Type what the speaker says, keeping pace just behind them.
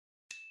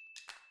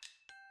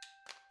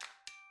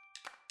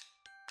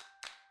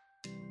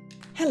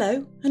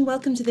Hello, and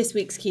welcome to this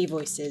week's Key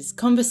Voices,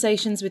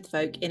 conversations with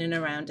folk in and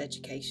around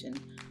education.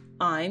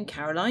 I'm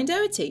Caroline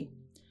Doherty.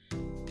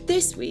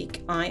 This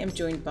week, I am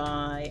joined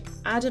by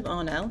Adam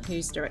Arnell,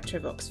 who's Director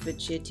of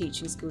Oxfordshire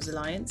Teaching Schools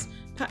Alliance,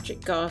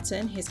 Patrick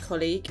Garton, his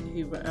colleague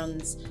who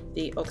runs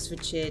the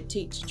Oxfordshire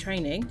Teacher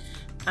Training,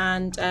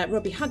 and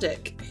Robbie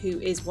Haddock,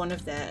 who is one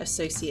of their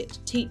associate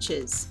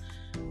teachers.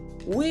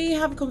 We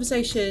have a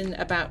conversation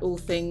about all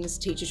things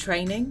teacher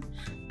training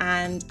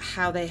and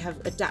how they have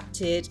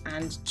adapted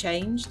and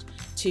changed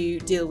to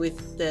deal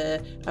with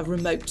a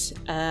remote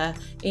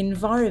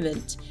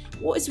environment.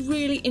 What is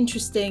really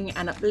interesting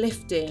and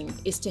uplifting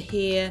is to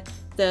hear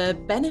the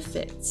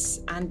benefits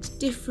and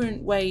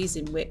different ways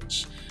in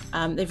which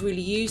they've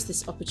really used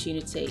this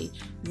opportunity.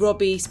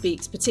 Robbie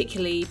speaks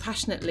particularly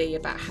passionately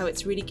about how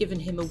it's really given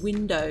him a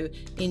window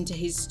into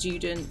his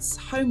students'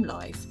 home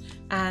life,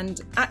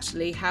 and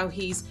actually how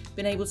he's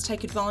been able to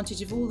take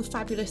advantage of all the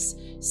fabulous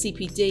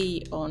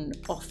CPD on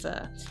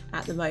offer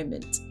at the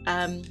moment.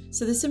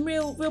 So there's some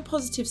real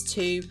positives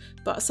too,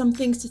 but some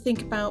things to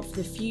think about for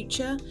the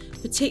future,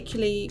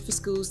 particularly for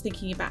schools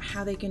thinking about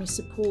how they're going to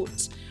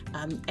support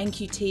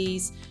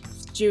NQTs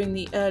during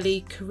the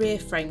early career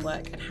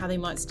framework and how they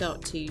might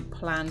start to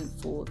plan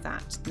for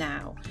that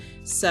now.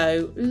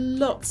 So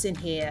lots in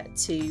here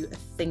to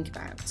think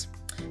about.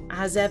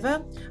 As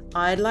ever,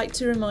 I'd like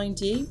to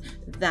remind you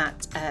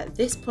that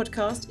this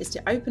podcast is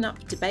to open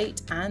up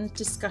debate and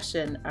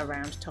discussion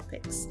around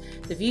topics.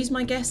 The views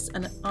my guests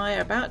and I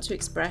are about to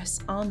express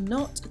are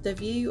not the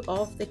view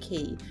of the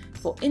Key.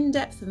 For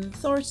in-depth and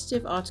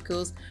authoritative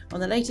articles on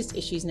the latest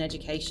issues in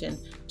education,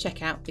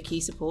 check out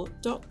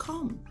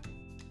thekeysupport.com.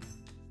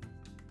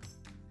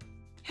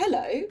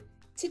 Hello.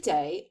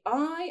 Today,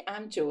 I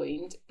am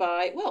joined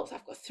by,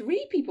 I've got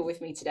three people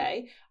with me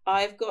today.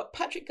 I've got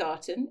Patrick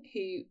Garton,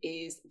 who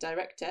is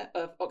Director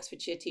of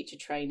Oxfordshire Teacher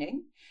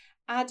Training,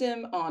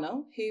 Adam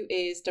Arnell, who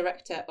is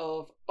Director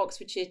of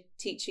Oxfordshire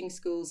Teaching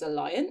Schools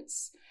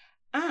Alliance,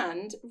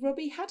 and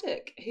Robbie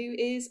Haddock, who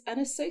is an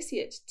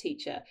Associate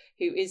Teacher,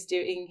 who is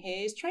doing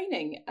his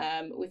training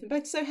with them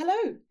both. So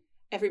hello,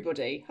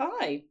 everybody.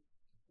 Hi.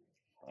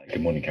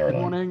 Good morning, Caroline.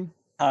 Good morning.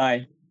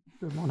 Hi.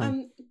 Good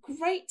morning.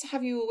 Great to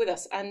have you all with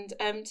us. And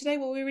today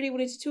what we really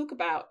wanted to talk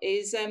about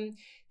is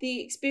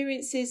the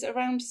experiences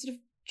around sort of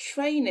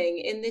training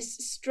in this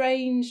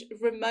strange,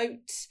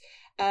 remote,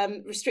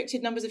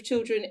 restricted numbers of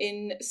children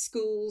in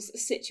schools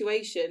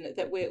situation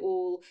that we're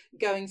all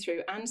going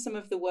through, and some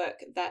of the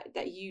work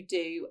that you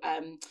do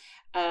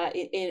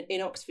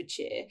in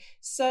Oxfordshire.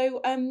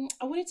 So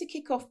I wanted to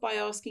kick off by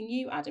asking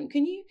you, Adam,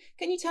 can you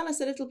tell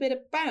us a little bit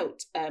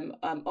about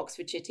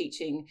Oxfordshire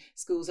Teaching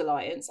Schools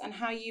Alliance and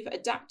how you've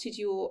adapted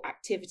your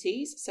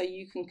activities so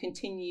you can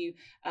continue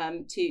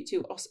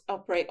to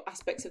operate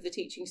aspects of the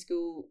teaching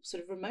school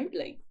sort of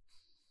remotely?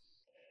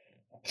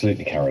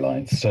 Absolutely,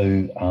 Caroline.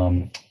 So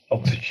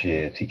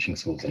Oxfordshire Teaching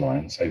Schools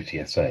Alliance,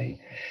 OTSA,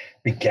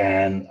 we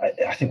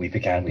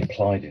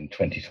applied in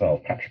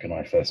 2012. Patrick and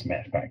I first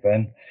met back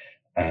then,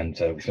 and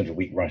we spent a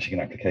week writing an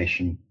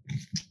application,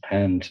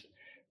 and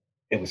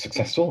it was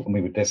successful, and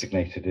we were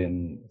designated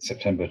in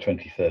September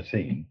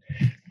 2013.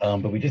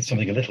 But we did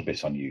something a little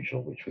bit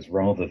unusual, which was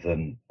rather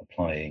than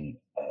applying,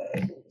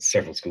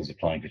 several schools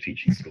applying for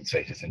teaching school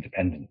status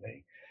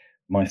independently,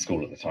 my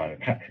school at the time,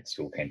 Patrick's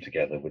school, came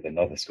together with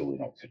another school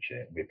in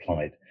Oxfordshire. We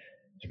applied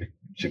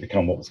to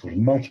become what was called a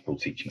multiple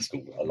teaching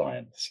school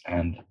alliance.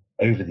 And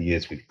over the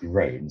years, we've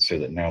grown so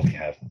that now we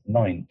have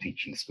 9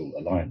 teaching school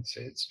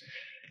alliances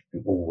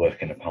who all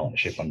work in a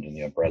partnership under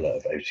the umbrella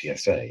of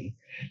OTSA,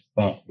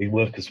 but we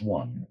work as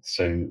one.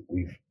 So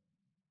we've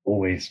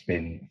always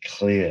been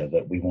clear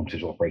that we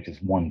wanted to operate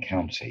as one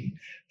county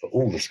for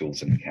all the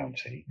schools in the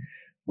county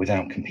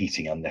without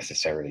competing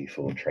unnecessarily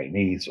for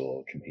trainees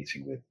or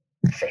competing with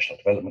professional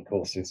development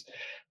courses.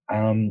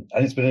 And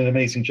it's been an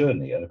amazing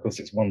journey. And of course,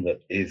 it's one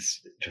that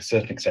is to a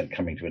certain extent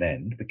coming to an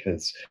end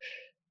because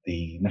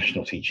the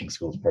National Teaching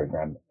Schools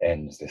Programme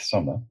ends this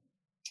summer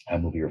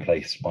and will be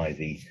replaced by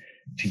the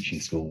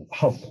Teaching School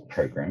Hub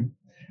Programme.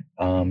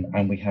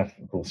 And we have,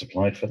 of course,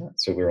 applied for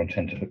that. So we're on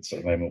tenterhooks at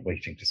the moment,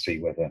 waiting to see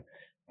whether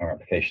our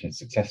application is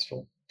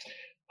successful.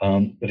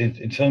 But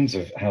in terms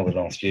of how the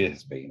last year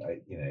has been,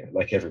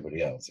 like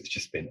everybody else, it's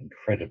just been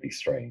incredibly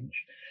strange.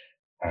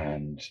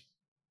 And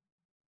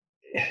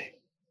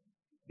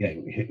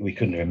we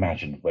couldn't have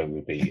imagined where we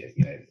would be,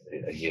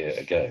 a year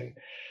ago.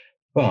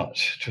 But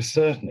to a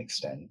certain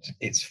extent,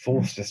 it's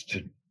forced us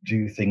to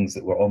do things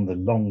that were on the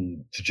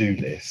long to-do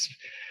list,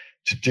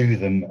 to do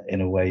them in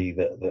a way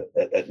that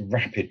at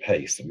rapid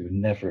pace that we would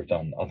never have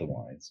done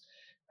otherwise,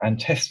 and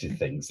tested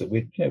things that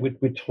we'd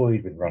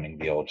toyed with running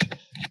the odd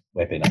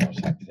webinar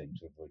type thing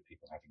to avoid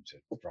people having to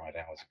drive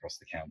hours across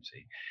the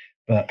county.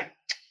 But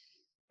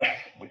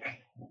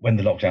when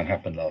the lockdown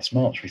happened last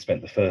March, we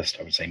spent the first,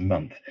 I would say,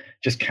 month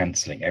just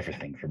cancelling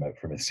everything from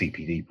a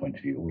CPD point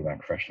of view, all of our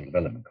professional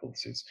development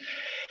courses.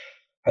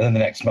 And then the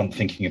next month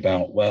thinking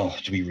about, well,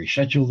 do we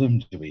reschedule them?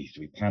 Do we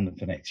plan them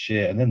for next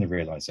year? And then the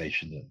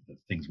realization that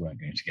things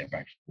weren't going to get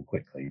back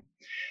quickly.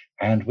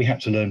 And we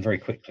had to learn very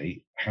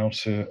quickly how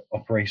to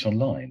operate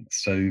online.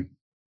 So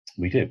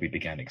we did. We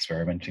began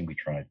experimenting. We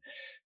tried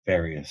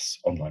various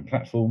online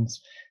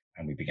platforms,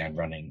 and we began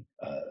running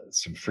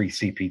some free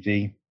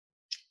CPD,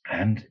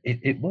 and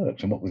it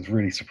worked. And what was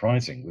really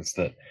surprising was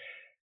that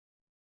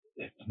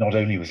not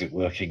only was it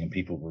working and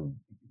people were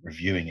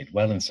reviewing it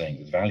well and saying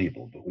it was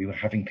valuable, but we were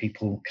having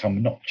people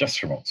come not just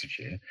from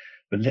Oxfordshire,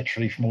 but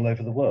literally from all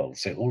over the world.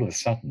 So all of a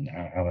sudden,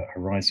 our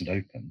horizon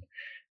opened,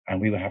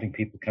 and we were having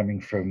people coming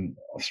from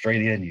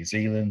Australia, New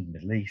Zealand,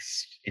 Middle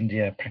East,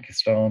 India,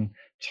 Pakistan,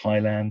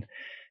 Thailand,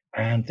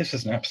 and this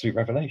is an absolute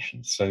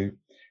revelation. So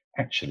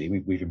actually,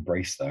 we've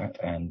embraced that,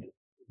 and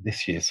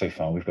this year so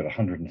far we've got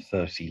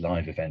 130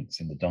 live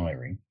events in the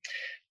diary,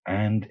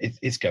 and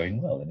it's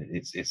going well, and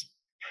it's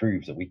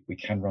proved that we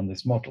can run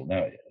this model.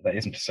 Now, that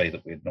isn't to say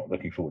that we're not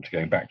looking forward to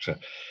going back to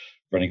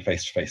running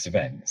face-to-face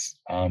events,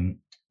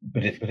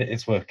 but it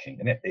is working,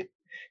 and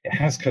it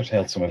has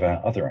curtailed some of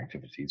our other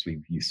activities.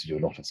 We used to do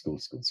a lot of school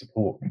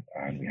support,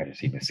 and we had a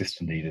team of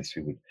assistant leaders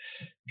who would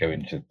go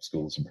into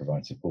schools and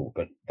provide support,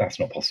 but that's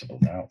not possible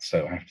now.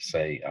 So I have to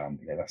say,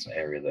 that's an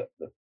area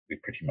that we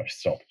pretty much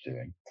stopped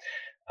doing.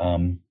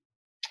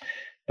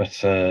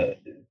 But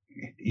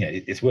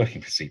it's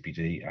working for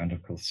CPD, and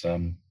of course,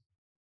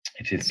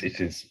 it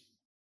is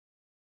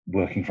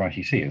working for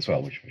ITT as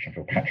well, which I'm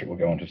sure Patrick will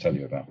go on to tell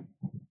you about.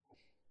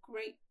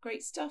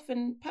 Great stuff.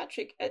 And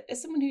Patrick,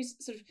 as someone who's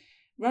sort of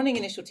running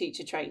initial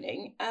teacher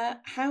training,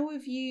 how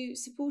have you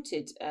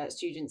supported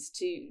students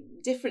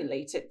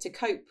differently to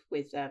cope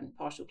with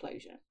partial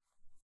closure?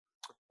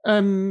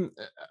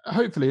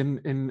 Hopefully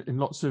in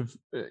lots of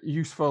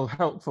useful,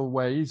 helpful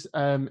ways.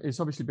 It's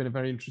obviously been a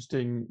very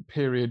interesting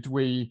period.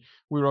 We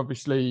were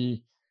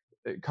obviously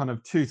kind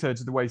of 2/3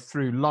 of the way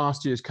through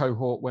last year's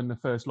cohort when the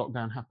first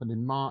lockdown happened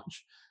in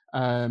March,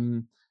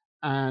 and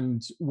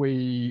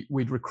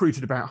we'd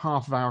recruited about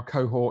half of our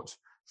cohort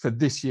for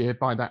this year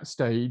by that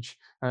stage.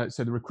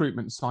 So the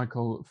recruitment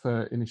cycle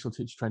for initial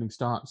teacher training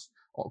starts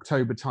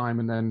October time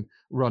and then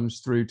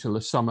runs through till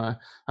the summer.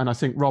 And I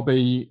think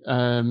Robbie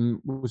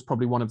was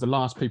probably one of the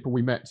last people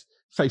we met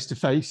face to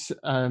face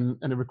in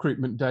a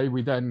recruitment day.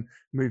 We then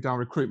moved our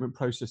recruitment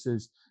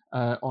processes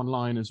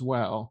online as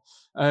well.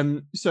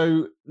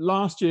 So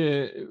last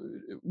year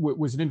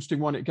was an interesting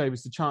one. It gave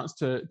us the chance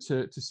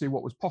to see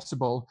what was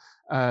possible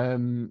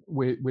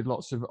with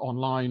lots of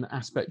online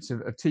aspects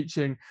of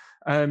teaching.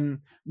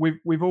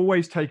 We've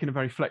always taken a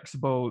very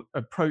flexible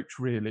approach,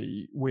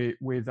 really,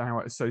 with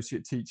our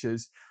associate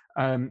teachers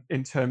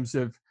in terms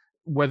of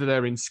whether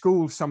they're in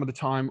school some of the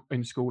time,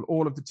 in school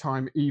all of the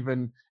time,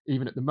 even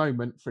at the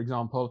moment, for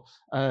example.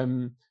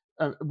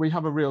 We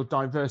have a real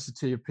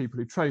diversity of people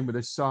who train with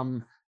us,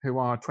 some who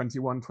are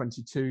 21,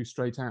 22,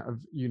 straight out of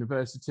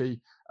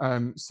university,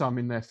 some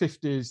in their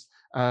 50s,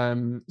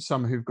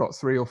 some who've got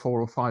 3 or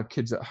 4 or 5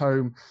 kids at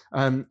home.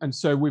 And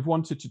so we've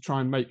wanted to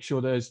try and make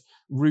sure there's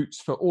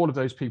routes for all of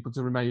those people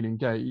to remain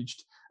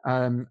engaged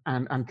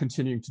and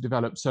continuing to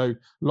develop. So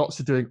lots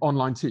are doing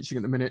online teaching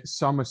at the minute.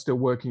 Some are still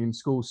working in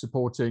schools,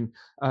 supporting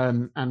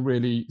and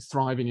really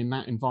thriving in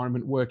that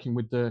environment, working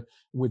with the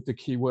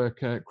key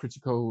worker,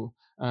 critical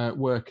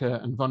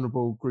worker and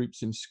vulnerable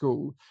groups in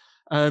school.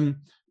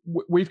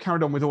 We've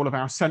carried on with all of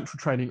our central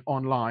training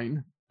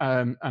online.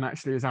 And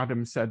actually, as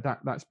Adam said,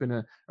 that's been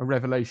a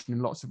revelation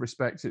in lots of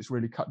respects. It's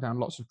really cut down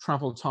lots of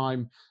travel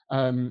time,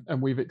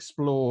 and we've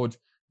explored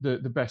the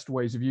best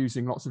ways of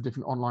using lots of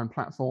different online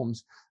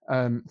platforms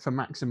for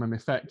maximum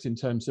effect in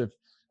terms of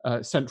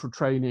central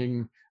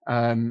training,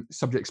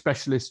 subject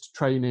specialist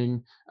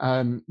training.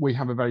 We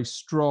have a very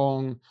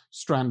strong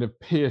strand of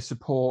peer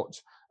support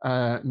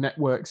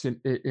networks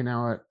in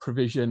our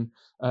provision.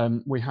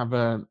 We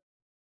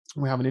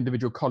have an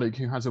individual colleague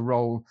who has a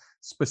role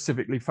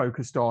specifically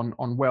focused on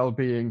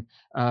well-being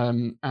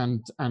and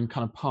kind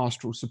of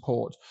pastoral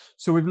support.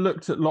 So we've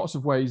looked at lots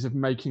of ways of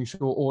making sure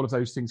all of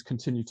those things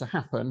continue to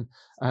happen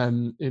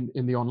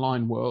in the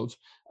online world.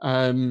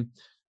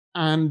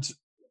 And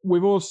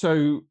we've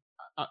also,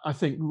 I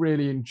think,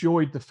 really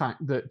enjoyed the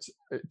fact that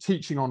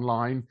teaching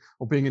online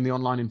or being in the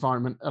online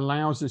environment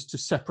allows us to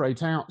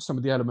separate out some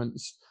of the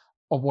elements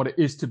of what it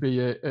is to be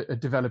a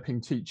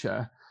developing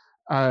teacher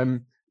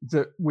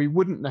that we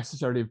wouldn't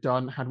necessarily have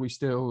done had we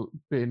still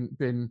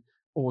been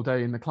all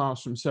day in the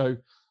classroom. So,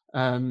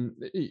 often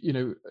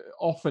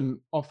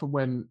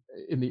when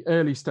in the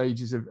early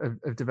stages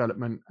of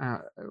development,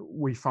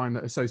 we find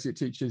that associate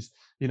teachers,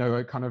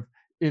 are kind of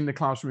in the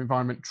classroom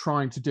environment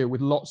trying to deal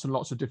with lots and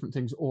lots of different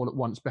things all at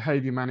once: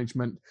 behavior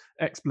management,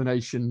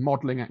 explanation,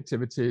 modeling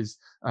activities,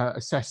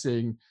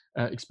 assessing,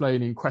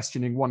 explaining,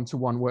 questioning,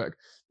 one-to-one work.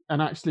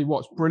 And actually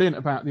what's brilliant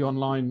about the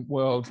online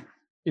world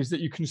is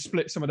that you can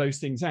split some of those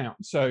things out.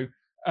 So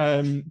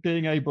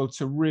being able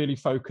to really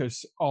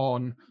focus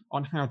on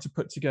how to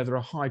put together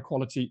a high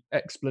quality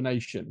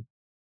explanation,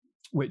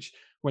 which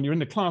when you're in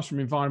the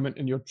classroom environment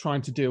and you're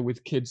trying to deal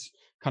with kids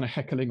kind of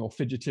heckling or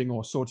fidgeting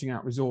or sorting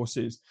out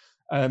resources,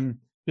 being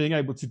being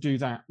able to do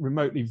that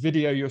remotely,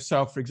 video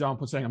yourself, for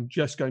example, saying, I'm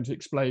just going to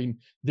explain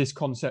this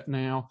concept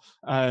now.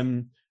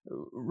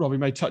 Robbie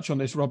may touch on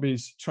this.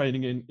 Robbie's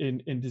training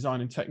in design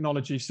and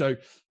technology. So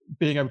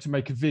being able to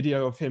make a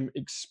video of him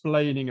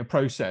explaining a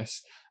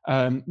process,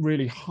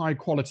 really high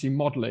quality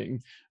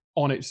modeling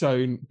on its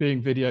own,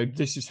 being videoed,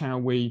 this is how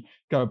we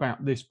go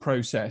about this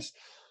process,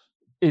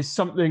 is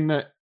something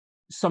that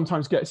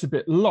sometimes gets a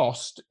bit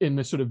lost in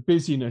the sort of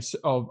busyness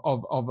of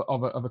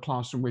a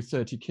classroom with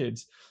 30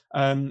 kids.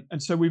 And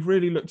so we've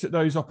really looked at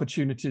those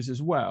opportunities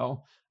as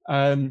well.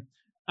 And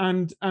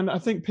I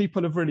think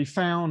people have really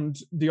found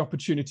the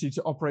opportunity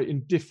to operate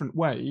in different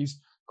ways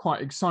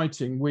quite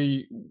exciting.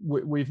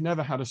 We've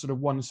never had a sort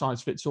of one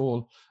size fits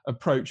all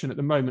approach. And at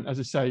the moment, as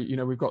I say, you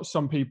know, we've got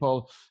some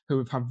people who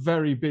have had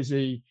very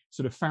busy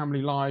sort of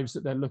family lives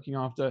that they're looking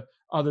after,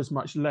 others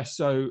much less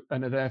so,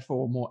 and are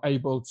therefore more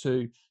able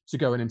to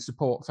go in and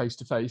support face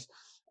to face.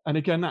 And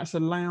again, that's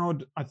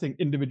allowed, I think,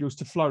 individuals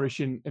to flourish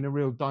in a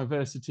real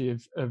diversity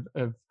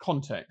of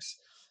contexts,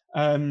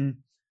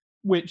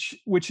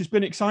 which has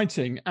been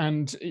exciting.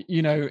 And,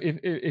 you know,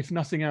 if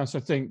nothing else,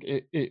 I think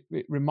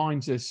it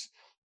reminds us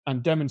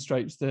and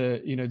demonstrates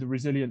the, you know, the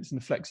resilience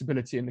and the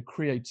flexibility and the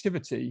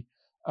creativity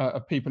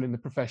of people in the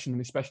profession,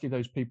 and especially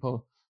those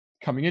people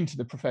coming into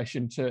the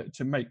profession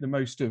to make the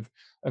most of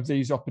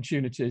these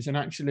opportunities. And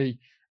actually,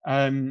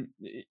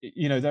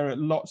 you know, there are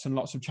lots and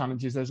lots of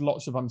challenges. There's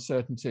lots of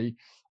uncertainty,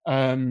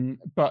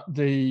 but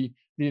the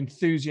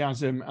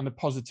enthusiasm and the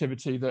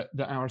positivity that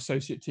our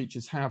associate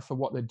teachers have for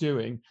what they're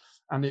doing,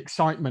 and the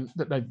excitement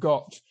that they've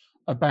got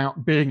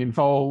about being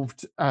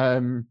involved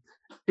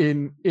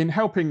in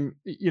helping,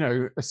 you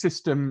know, a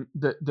system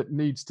that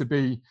needs to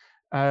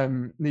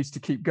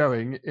keep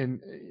going in,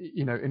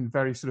 you know, in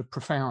very sort of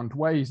profound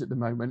ways at the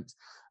moment.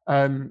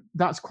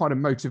 That's quite a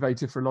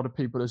motivator for a lot of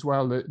people as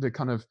well. The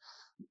kind of,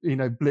 you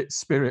know, blitz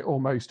spirit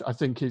almost, I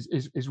think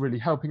is really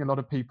helping a lot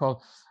of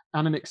people,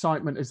 and an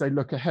excitement as they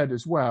look ahead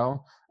as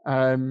well,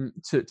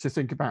 to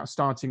think about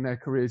starting their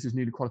careers as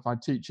newly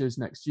qualified teachers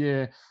next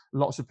year.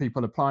 Lots of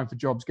people applying for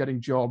jobs, getting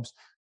jobs,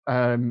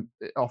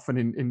 often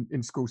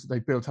in schools that they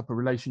built up a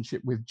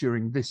relationship with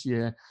during this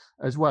year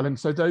as well. And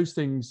so those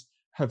things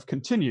have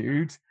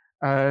continued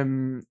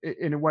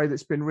in a way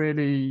that's been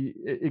really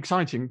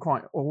exciting,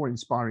 quite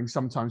awe-inspiring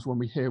sometimes when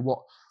we hear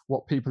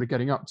what people are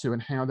getting up to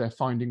and how they're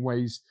finding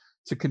ways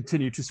to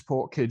continue to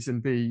support kids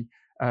and be,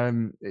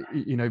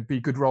 you know, be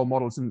good role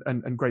models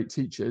and great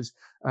teachers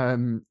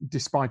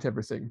despite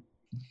everything.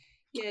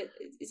 Yeah,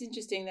 it's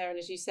interesting there, and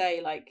as you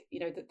say, like, you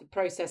know, that the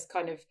process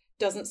kind of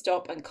doesn't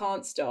stop and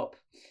can't stop.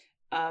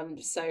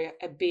 So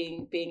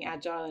being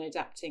agile and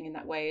adapting in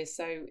that way is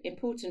so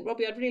important.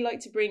 Robbie, I'd really like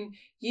to bring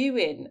you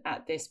in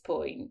at this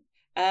point.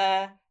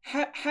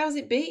 How's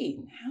it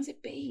been? How's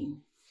it been?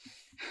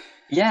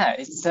 Yeah,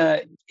 it's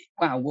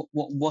wow,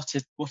 what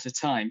a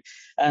time.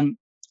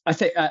 I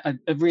think I'd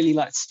really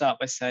like to start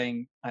by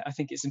saying I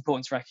think it's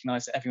important to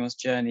recognise that everyone's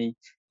journey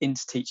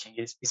into teaching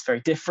is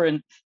very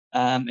different.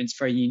 And it's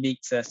very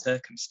unique to their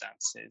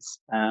circumstances.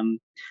 And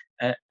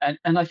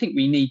I think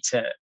we need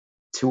to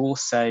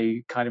also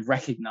kind of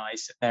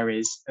recognise that there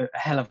is a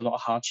hell of a lot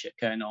of hardship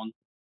going on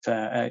for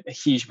a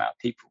huge amount of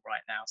people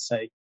right now. So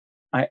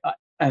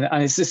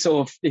and it's this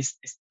sort of,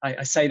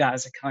 I say that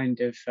as a kind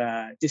of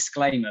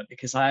disclaimer,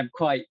 because I am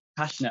quite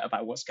passionate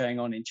about what's going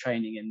on in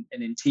training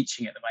and in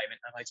teaching at the moment,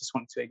 and I just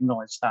want to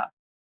acknowledge that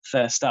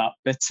first up.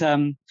 But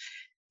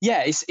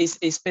yeah,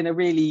 it's been a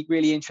really,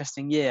 really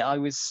interesting year. I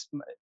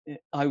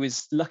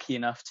was lucky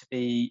enough to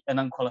be an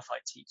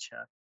unqualified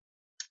teacher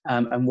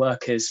and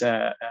work as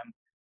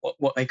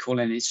what they call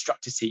an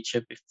instructor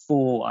teacher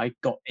before I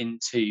got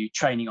into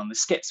training on the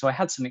skip. So I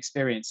had some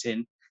experience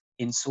in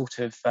sort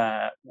of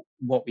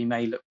what we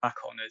may look back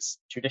on as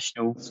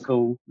traditional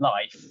school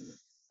life.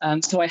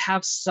 So I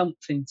have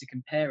something to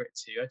compare it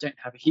to. I don't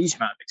have a huge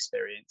amount of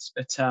experience,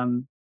 but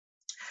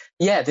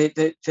yeah,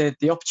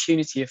 the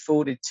opportunity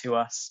afforded to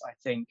us, I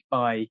think,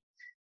 by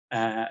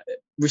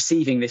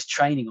receiving this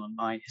training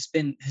online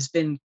has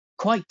been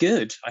quite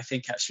good, I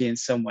think, actually, in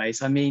some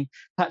ways. I mean,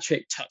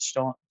 Patrick touched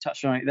on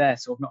it there,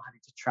 sort of not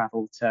having to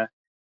travel to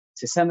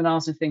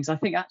seminars and things. I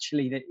think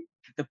actually that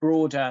the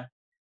broader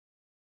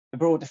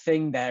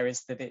thing there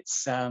is that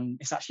it's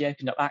actually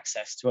opened up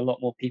access to a lot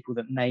more people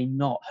that may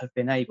not have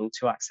been able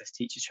to access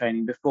teacher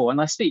training before.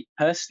 And I speak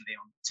personally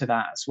to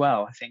that as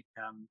well. I think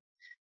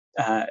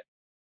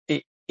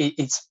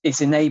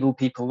it's enabled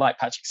people, like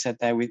Patrick said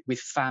there, with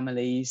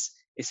families.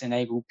 It's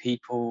enabled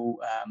people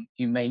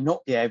who may not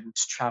be able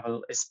to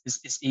travel as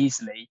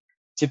easily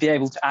to be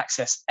able to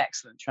access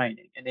excellent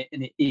training, and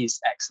it is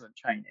excellent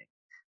training.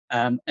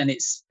 And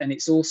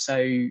it's also,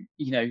 you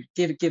know,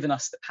 given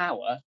us the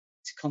power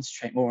to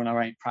concentrate more on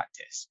our own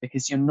practice,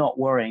 because you're not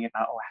worrying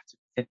about, I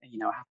have to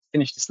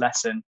finish this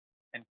lesson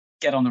and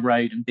get on the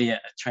road and be at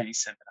a training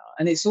seminar.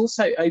 And it's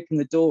also opened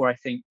the door, I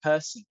think,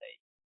 personally,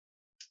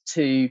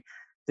 to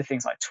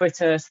things like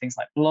Twitter, things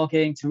like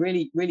blogging, to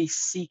really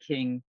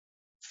seeking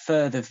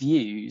further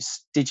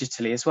views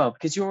digitally as well,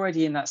 because you're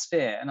already in that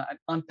sphere. And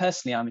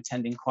I'm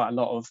attending quite a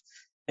lot of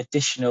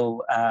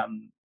additional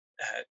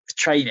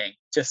training,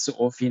 just sort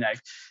of,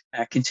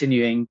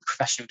 continuing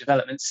professional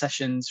development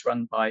sessions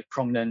run by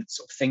prominent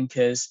sort of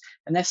thinkers.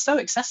 And they're so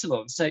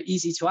accessible and so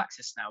easy to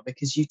access now,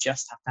 because you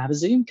just have to have a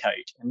Zoom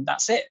code and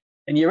that's it.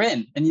 And you're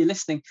in and you're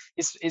listening.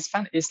 It's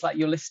fun. It's like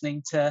you're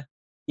listening to,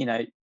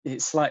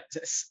 it's like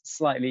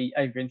slightly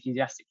over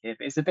enthusiastic here,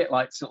 but it's a bit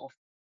like sort of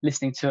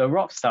listening to a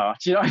rock star.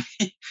 Do you know what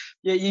I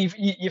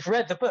mean? You've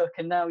read the book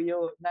and now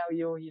you're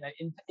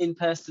in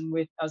person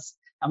with us.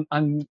 I'm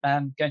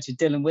going to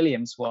Dylan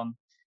Williams one.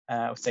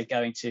 I'll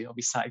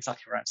be sat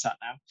exactly where I'm sat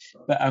now,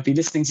 but I'll be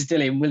listening to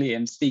Dylan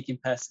Williams speak in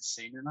person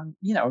soon, and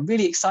I'm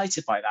really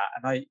excited by that.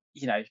 And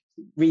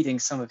reading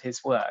some of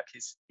his work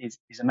is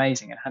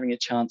amazing, and having a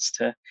chance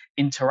to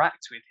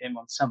interact with him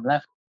on some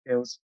level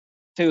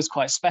feels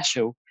quite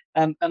special.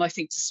 And I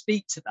think to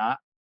speak to that,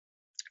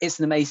 it's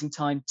an amazing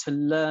time to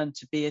learn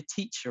to be a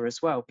teacher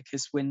as well,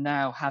 because we're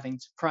now having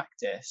to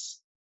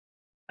practice.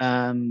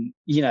 Patrick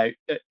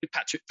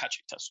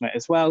touched on it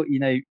as well.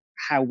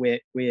 How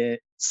we're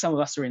some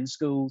of us are in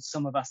school,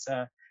 some of us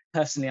are,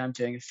 personally I'm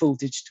doing a full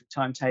digital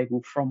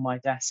timetable from my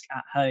desk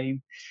at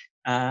home,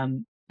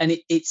 and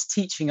it's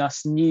teaching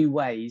us new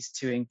ways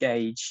to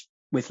engage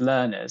with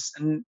learners.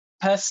 And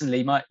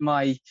personally,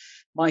 my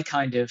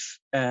kind of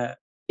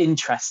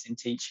interest in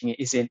teaching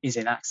is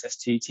in access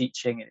to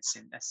teaching. It's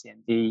in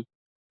SEND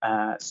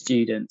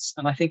students,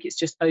 and I think it's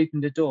just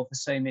opened a door for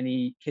so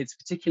many kids,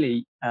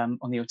 particularly on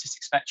the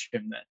autistic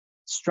spectrum, that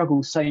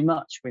struggle so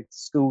much with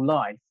school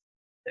life,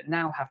 that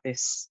now have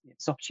this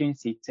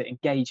opportunity to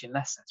engage in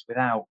lessons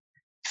without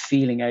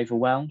feeling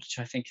overwhelmed, which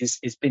I think has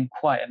been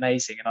quite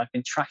amazing. And I've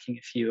been tracking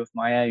a few of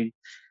my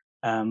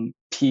own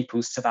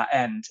pupils to that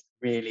end,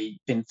 really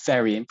been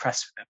very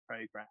impressed with their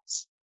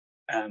progress.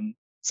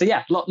 So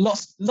yeah,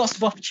 lots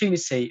of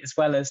opportunity as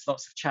well as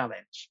lots of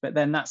challenge. But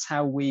then that's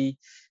how we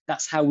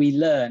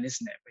learn,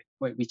 isn't it?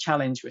 We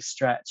challenge, we're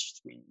stretched,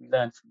 we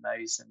learn from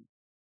those, and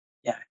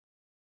yeah,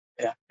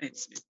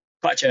 it's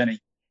quite a journey.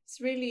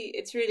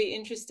 It's really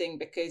interesting,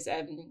 because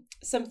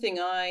something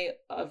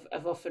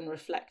I've often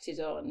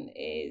reflected on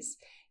is,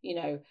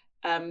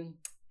 and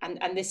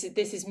this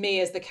is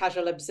me as the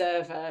casual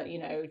observer,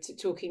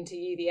 talking to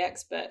you, the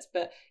experts,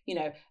 but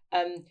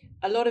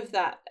a lot of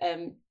that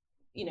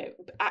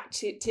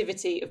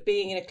activity of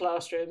being in a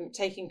classroom,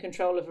 taking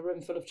control of a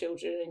room full of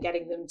children and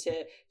getting them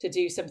to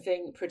do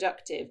something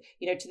productive,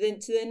 to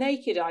the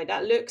naked eye,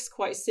 that looks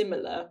quite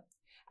similar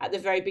at the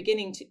very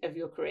beginning of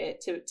your career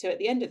to at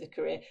the end of the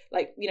career.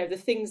 Like, the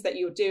things that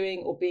you're doing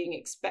or being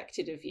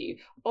expected of you.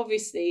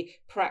 Obviously,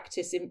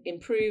 practice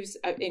improves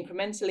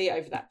incrementally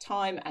over that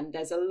time, and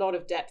there's a lot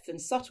of depth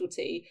and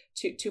subtlety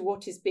to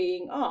what is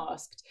being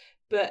asked.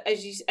 But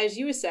as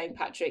you were saying,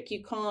 Patrick,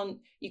 you can't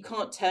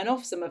turn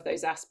off some of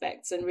those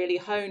aspects and really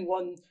hone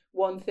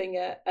one thing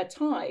at a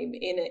time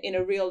in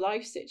a real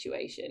life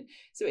situation.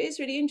 So it is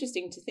really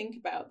interesting to think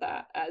about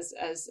that as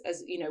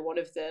one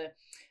of the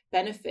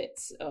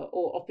benefits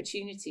or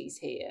opportunities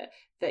here,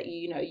 that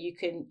you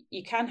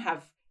can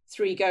have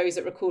 3 goes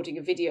at recording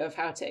a video of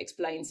how to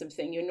explain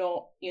something. You're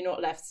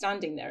not left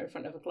standing there in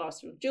front of a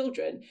classroom of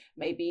children,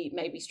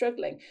 maybe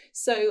struggling.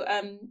 So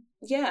and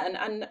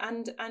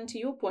to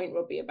your point,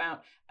 Robbie,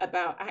 about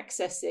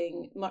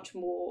accessing much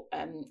more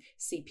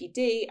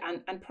CPD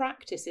and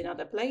practice in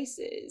other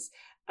places.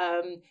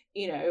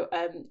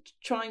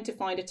 Trying to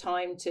find a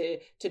time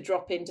to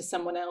drop into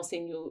someone else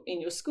in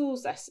your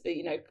school's a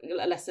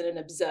lesson and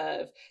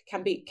observe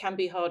can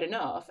be hard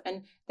enough,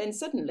 and then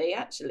suddenly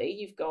actually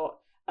you've got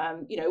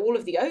all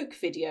of the Oak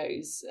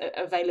videos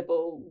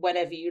available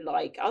whenever you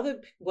like, other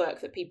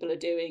work that people are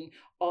doing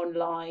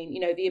online,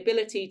 the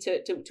ability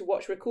to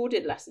watch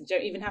recorded lessons,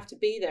 don't even have to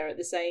be there at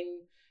the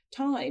same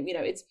time.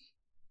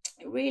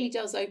 It really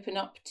does open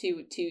up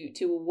to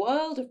a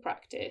world of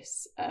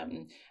practice at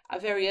a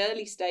very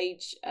early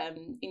stage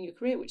in your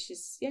career, which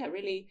is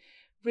really,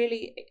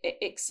 really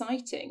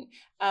exciting.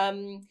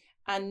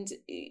 And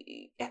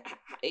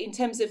in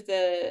terms of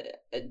the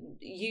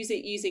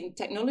using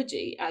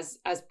technology as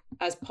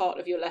part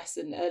of your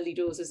lesson early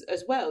doors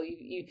as well,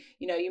 you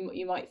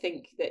might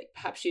think that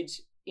perhaps you'd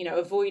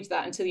avoid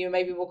that until you're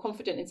maybe more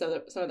confident in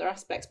some other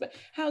aspects. But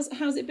how's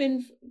it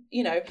been,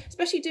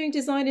 especially doing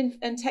design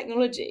and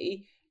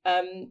technology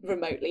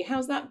remotely?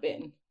 How's that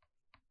been?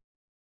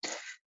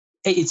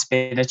 It's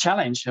been a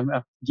challenge.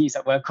 I've used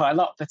that word quite a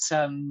lot, but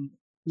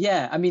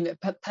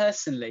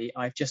personally,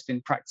 I've just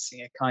been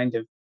practicing a kind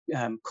of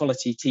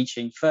quality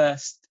teaching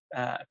first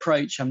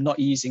approach. I'm not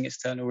using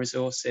external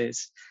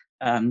resources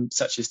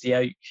such as the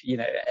Oak,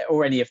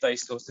 or any of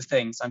those sorts of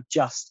things. I'm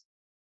just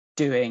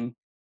doing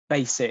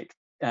basic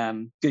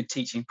good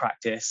teaching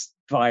practice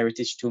via a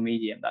digital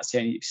medium. That's the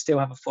only. You still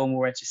have a formal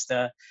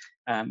register.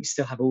 You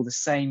still have all the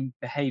same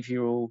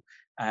behavioural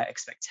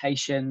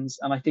expectations,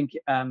 and I think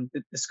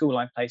the school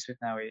I'm placed with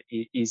now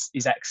is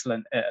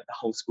excellent at the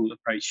whole school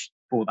approach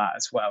for that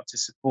as well, to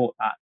support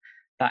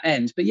that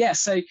end. But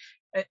so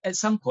at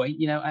some point,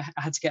 I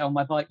had to get on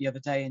my bike the other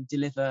day and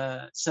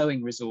deliver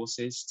sewing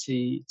resources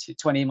to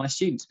 20 of my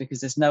students,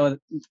 because there's no other.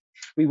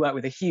 We work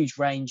with a huge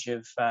range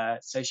of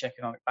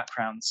socioeconomic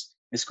backgrounds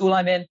the school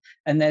I'm in,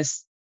 and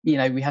there's,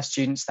 we have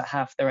students that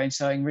have their own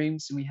sewing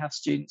rooms, and we have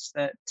students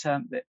that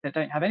that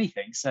don't have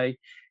anything. So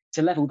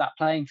to level that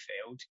playing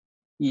field,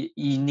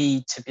 you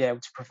need to be able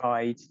to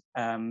provide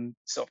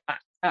sort of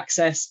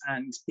access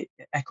and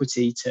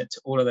equity to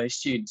all of those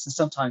students. And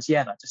sometimes,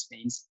 that just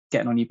means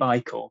getting on your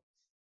bike or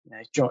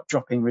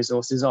dropping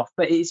resources off.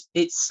 But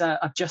it's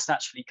I've just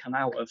actually come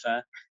out of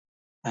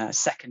a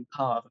second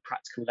part of a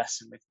practical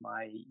lesson with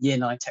my Year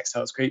 9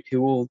 textiles group,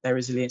 who their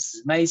resilience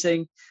is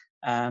amazing,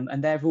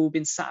 and they've all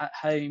been sat at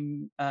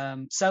home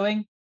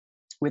sewing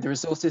with the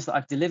resources that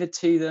I've delivered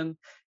to them.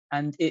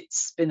 And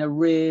it's been a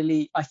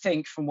really, I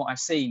think from what I've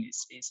seen,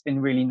 it's been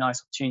a really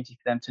nice opportunity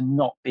for them to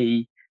not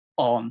be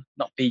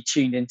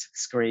tuned into the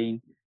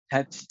screen,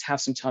 to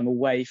have some time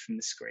away from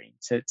the screen,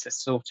 to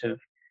sort of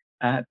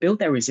build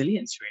their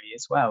resilience really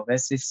as well.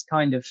 There's this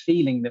kind of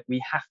feeling that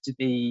we have to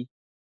be,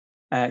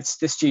 the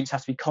students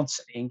have to be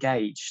constantly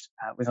engaged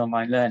with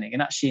online learning.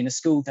 And actually in a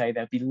school day,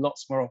 there'll be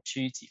lots more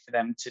opportunity for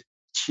them to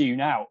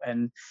tune out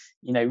and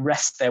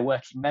rest their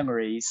working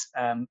memories,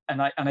 and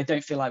I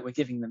don't feel like we're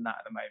giving them that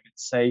at the moment.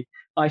 So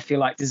I feel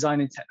like design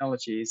and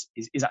technology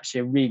is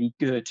actually a really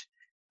good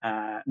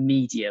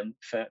medium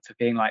for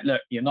being like,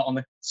 look, you're not on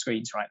the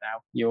screens right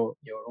now, you're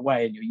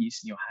away, and you're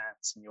using your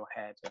hands and your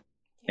head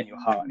and your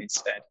heart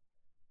instead.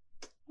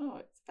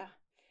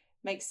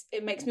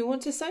 It makes me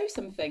want to sew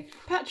something.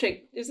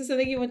 Patrick, is there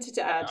something you wanted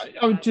to add?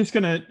 I was just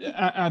going to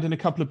add in a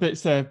couple of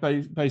bits there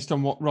based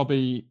on what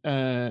Robbie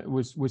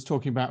was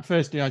talking about.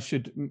 Firstly, I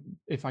should,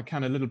 if I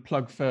can, a little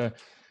plug for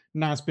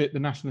NASBIT, the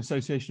National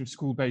Association of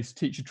School-Based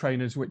Teacher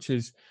Trainers, which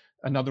is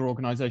another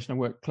organisation I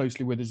work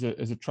closely with as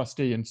a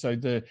trustee. And so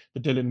the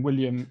Dylan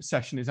William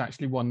session is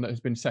actually one that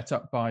has been set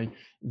up by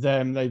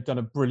them. They've done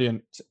a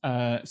brilliant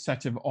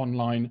set of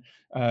online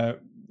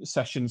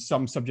sessions,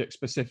 some subject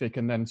specific,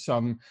 and then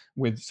some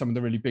with some of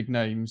the really big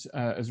names,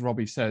 as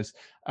Robbie says.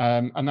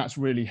 And that's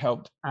really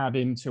helped add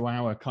into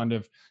our kind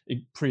of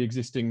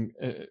pre-existing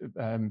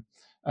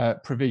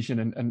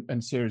provision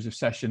and series of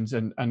sessions.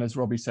 And as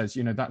Robbie says,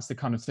 that's the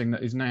kind of thing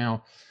that is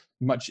now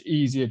much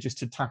easier just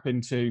to tap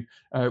into.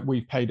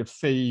 We've paid a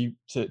fee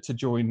to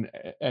join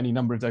any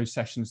number of those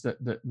sessions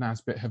that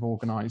NASBIT have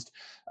organised,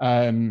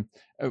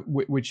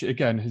 which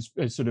again has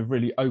sort of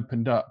really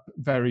opened up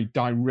very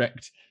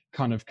direct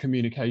kind of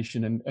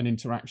communication and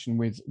interaction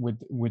with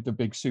the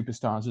big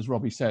superstars, as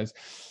Robbie says.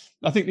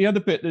 I think the other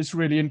bit that's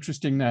really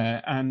interesting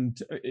there,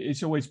 and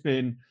it's always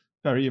been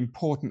very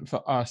important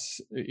for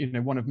us,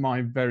 one of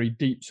my very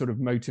deep sort of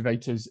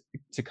motivators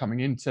to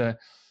coming into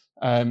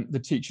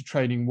the teacher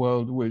training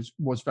world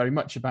was very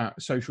much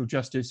about social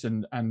justice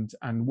and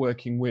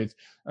working with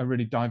a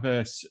really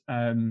diverse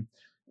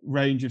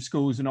range of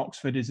schools. And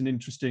Oxford is an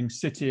interesting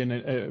city and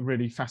a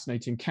really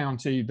fascinating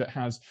county that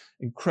has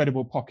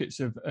incredible pockets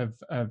of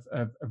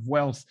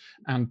wealth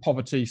and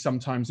poverty,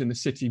 sometimes in the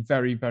city,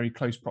 very, very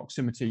close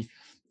proximity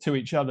to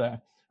each other.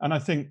 And I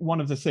think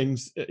one of the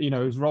things,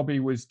 as Robbie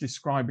was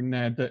describing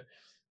there,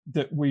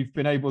 that we've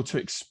been able to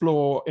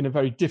explore in a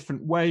very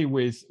different way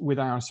with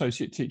our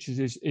associate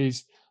teachers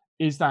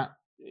is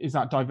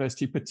that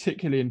diversity,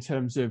 particularly in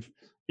terms of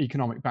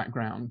economic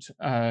background,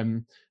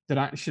 that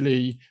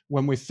actually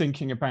when we're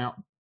thinking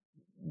about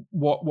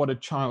what a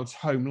child's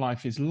home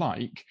life is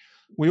like,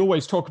 we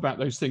always talk about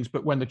those things,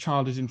 but when the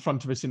child is in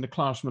front of us in the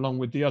classroom along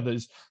with the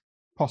others,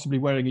 possibly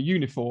wearing a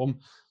uniform,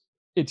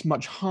 it's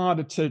much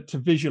harder to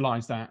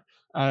visualize that.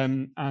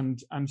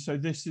 And so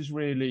this is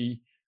really,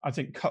 I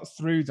think, cut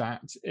through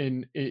that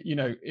in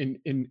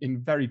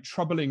very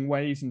troubling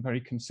ways and very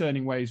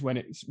concerning ways when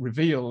it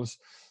reveals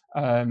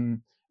the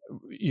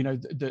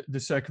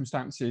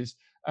circumstances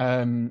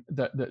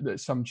that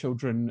some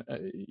children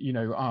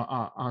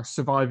are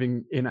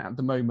surviving in at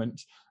the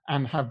moment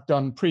and have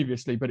done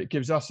previously. But it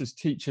gives us as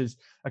teachers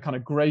a kind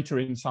of greater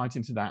insight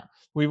into that.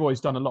 We've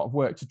always done a lot of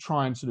work to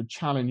try and sort of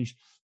challenge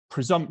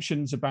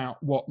presumptions about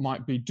what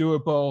might be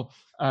doable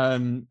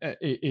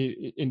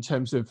in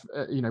terms of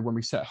when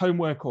we set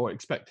homework, or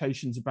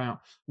expectations about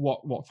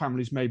what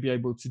families may be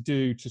able to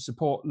do to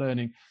support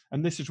learning.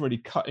 And this has really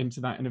cut into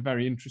that in a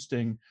very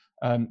interesting,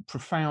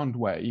 profound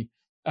way.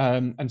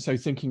 And so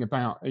thinking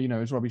about,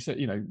 as Robbie said,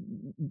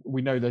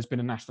 we know there's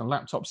been a national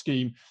laptop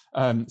scheme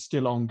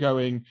still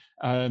ongoing,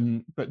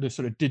 but the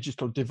sort of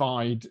digital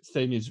divide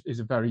thing is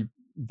a very,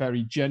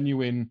 very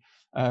genuine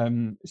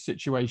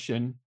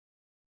situation.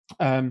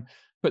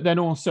 But then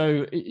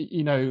also,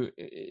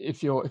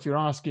 if you're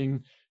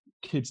asking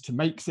kids to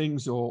make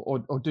things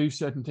or do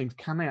certain things,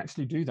 can they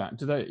actually do that?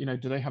 Do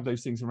they have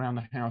those things around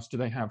the house? Do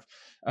they have,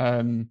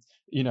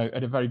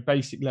 at a very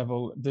basic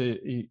level,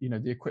 the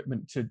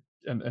equipment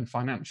and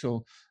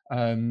financial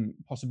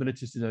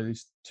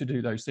possibilities to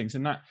do those things?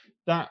 And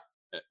that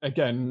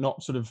again,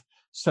 not sort of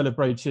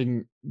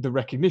celebrating the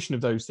recognition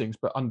of those things,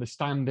 but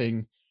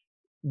understanding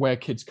where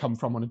kids come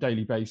from on a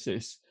daily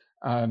basis,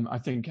 I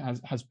think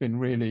has been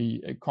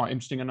really quite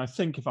interesting. And I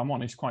think, if I'm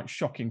honest, quite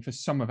shocking for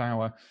some of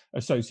our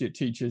associate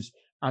teachers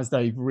as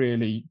they've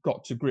really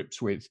got to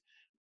grips with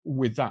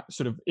that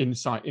sort of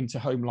insight into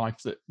home life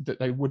that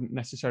they wouldn't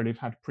necessarily have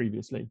had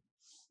previously.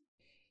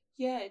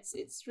 Yeah,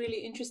 it's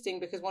really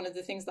interesting, because one of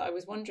the things that I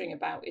was wondering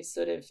about is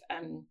sort of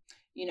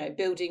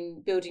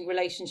building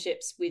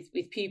relationships with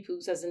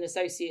pupils as an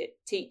associate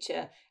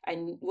teacher,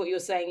 and what you're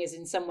saying is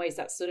in some ways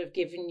that's sort of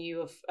given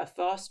you a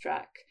fast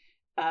track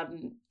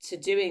to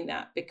doing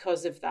that,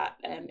 because of that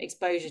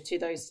exposure to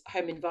those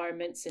home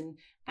environments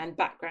and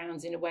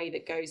backgrounds in a way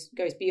that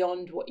goes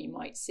beyond what you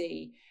might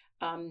see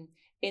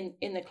in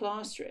the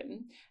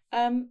classroom.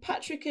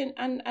 Patrick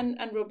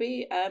and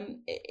Robbie,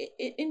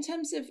 in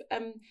terms of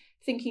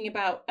thinking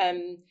about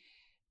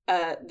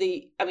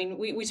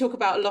we talk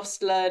about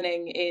lost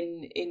learning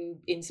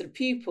in sort of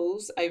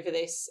pupils over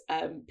this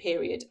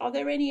period. Are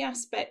there any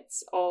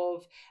aspects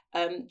of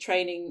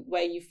training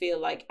where you feel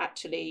like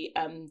actually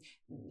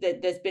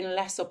there's been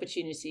less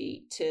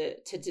opportunity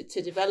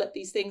to develop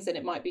these things, and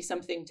it might be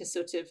something to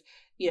sort of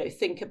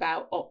think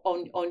about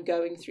on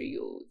going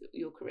through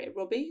your career?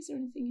 Robbie, is there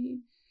anything you?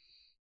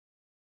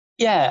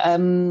 Yeah,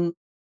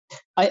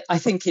 I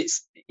think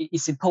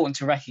it's important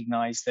to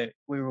recognise that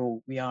we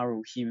are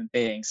all human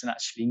beings, and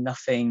actually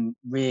nothing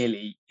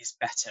really is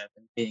better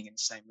than being in the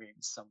same room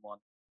as someone,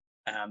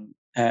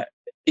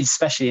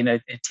 especially in a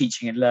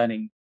teaching and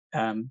learning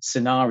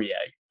scenario.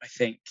 I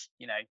think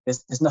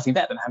there's nothing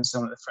better than having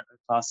someone at the front of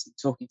the class and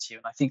talking to you,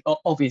 and I think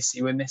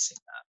obviously we're missing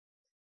that.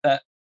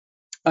 But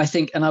I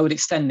think, and I would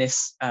extend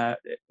this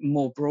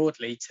more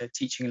broadly to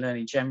teaching and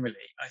learning generally,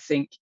 I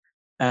think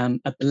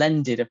a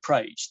blended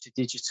approach to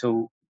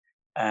digital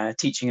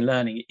teaching and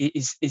learning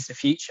is the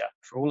future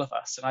for all of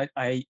us, and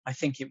I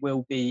think it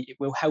will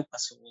help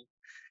us all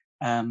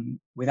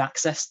with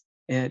access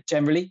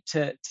generally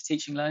to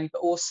teaching and learning, but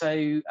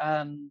also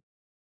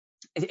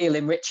it'll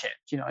enrich it.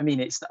 You know, I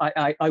mean,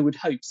 I would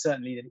hope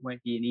certainly that it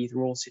won't be an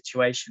either-or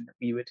situation, that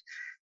we would,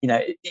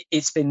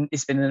 it's been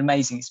an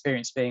amazing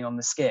experience being on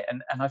the skit,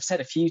 and I've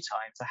said a few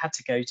times I had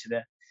to go to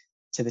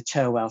the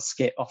Cherwell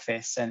skit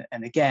office, and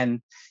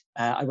again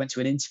I went to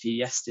an interview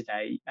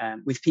yesterday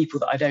with people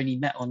that I'd only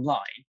met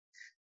online,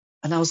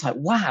 and I was like,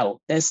 wow,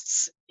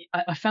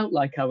 I felt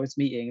like I was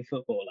meeting a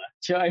footballer.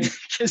 Do you know what I mean?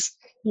 Because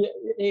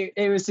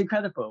it was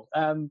incredible,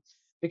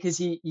 because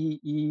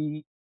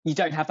you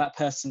don't have that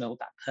personal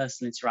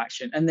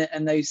interaction,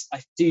 and those,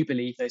 I do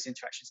believe those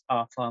interactions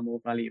are far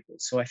more valuable.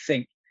 So I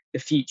think the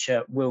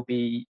future would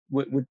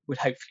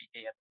hopefully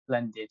be a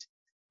blended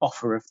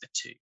offer of the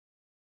two.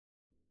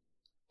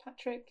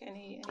 Patrick,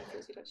 any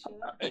thoughts you'd like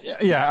to share?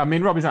 Yeah, I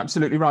mean, Robbie's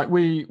absolutely right.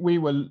 We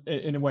were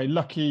in a way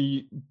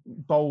lucky,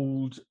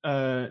 bold,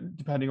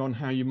 depending on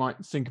how you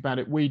might think about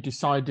it. We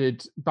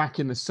decided back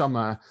in the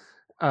summer,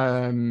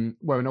 when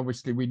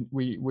obviously we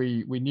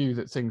knew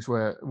that things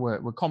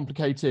were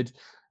complicated.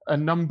 A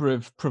number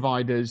of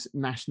providers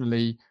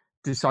nationally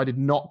decided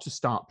not to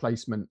start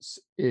placements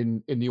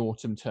in the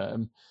autumn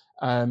term.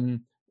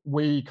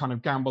 We kind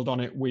of gambled on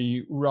it.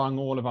 We rung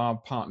all of our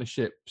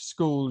partnership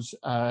schools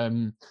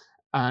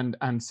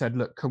and said,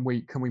 look, can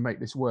we make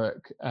this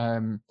work?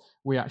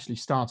 We actually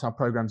start our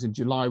programs in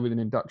July with an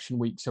induction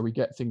week, so we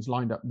get things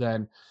lined up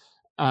then.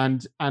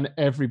 And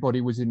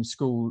everybody was in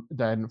school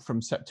then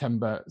from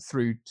September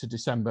through to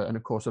December, and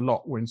of course a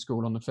lot were in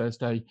school on the first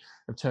day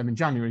of term in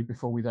January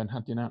before we then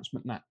had the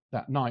announcement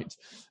that night.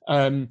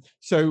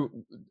 So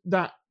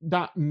that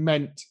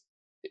meant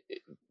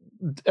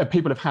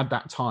people have had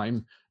that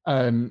time,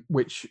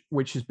 which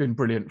has been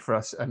brilliant for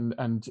us, and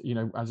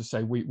as I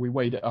say, we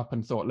weighed it up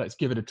and thought, let's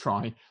give it a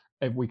try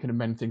if we can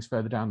amend things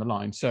further down the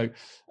line. So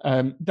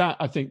that,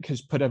 I think,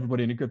 has put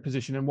everybody in a good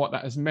position, and what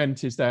that has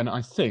meant is then,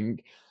 I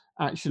think,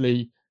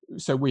 actually,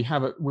 so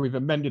we've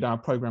amended our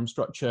program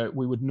structure.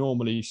 We would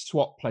normally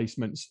swap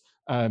placements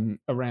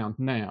around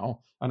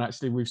now, and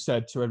actually we've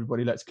said to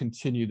everybody, let's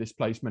continue this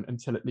placement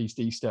until at least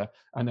Easter,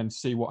 and then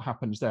see what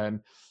happens then,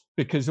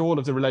 because all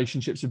of the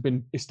relationships have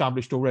been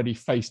established already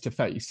face to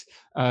face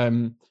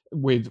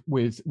with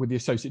the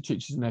associate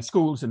teachers in their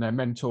schools and their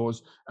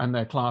mentors and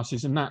their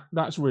classes, and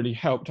that's really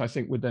helped, I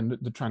think, with then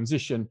the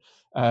transition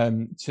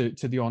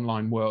to the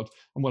online world,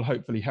 and will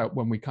hopefully help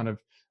when we kind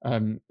of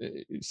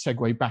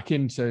segue back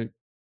into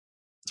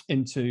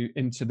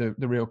the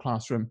real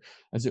classroom,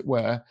 as it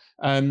were.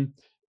 And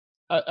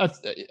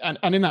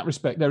in that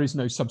respect, there is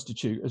no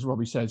substitute, as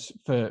Robbie says,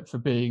 for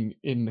being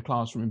in the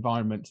classroom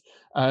environment.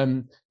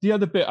 The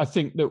other bit, I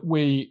think, that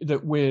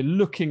we're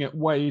looking at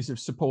ways of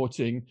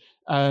supporting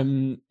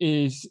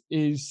is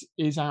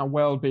our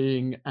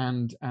well-being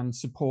and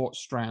support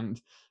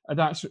strand.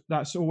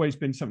 That's always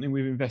been something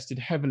we've invested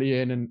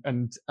heavily in,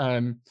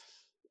 and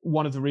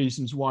one of the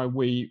reasons why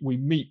we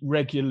meet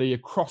regularly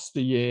across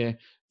the year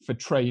for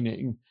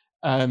training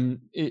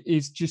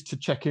is just to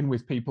check in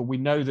with people. We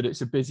know that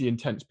it's a busy,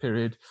 intense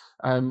period.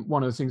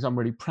 One of the things I'm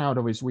really proud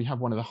of is we have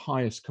one of the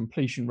highest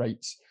completion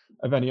rates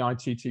of any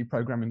ITT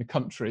program in the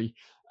country.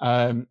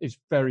 It's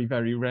very,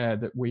 very rare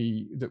that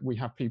we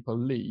have people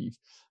leave,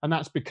 and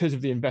that's because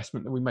of the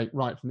investment that we make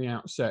right from the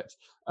outset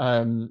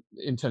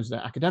in terms of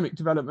their academic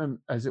development,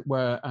 as it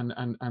were,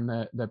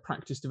 and their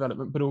practice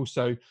development, but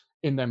also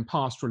in them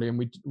pastorally.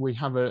 And we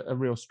have a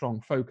real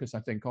strong focus, I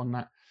think, on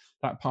that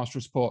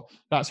pastoral support.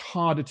 That's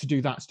harder to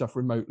do that stuff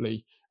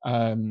remotely.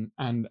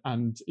 and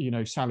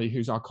Sally,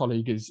 who's our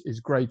colleague, is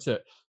great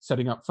at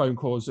setting up phone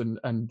calls and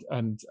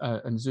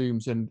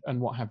Zooms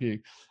and what have you.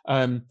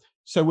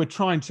 So we're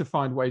trying to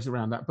find ways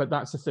around that, but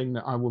that's the thing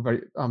that I will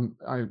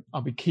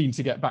I'll be keen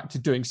to get back to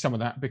doing some of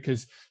that,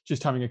 because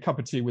just having a cup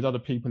of tea with other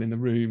people in the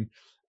room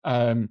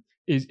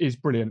is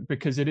brilliant,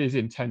 because it is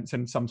intense,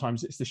 and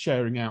sometimes it's the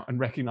sharing out and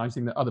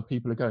recognizing that other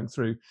people are going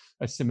through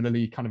a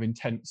similarly kind of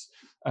intense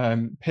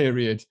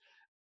period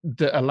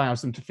that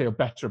allows them to feel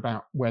better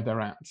about where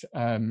they're at,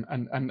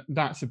 and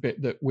that's a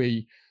bit that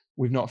we've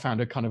not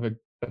found a kind of a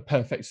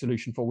perfect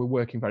solution for. We're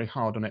working very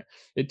hard on it.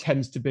 It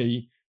tends to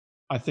be,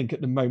 I think,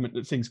 at the moment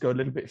that things go a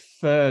little bit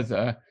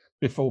further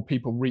before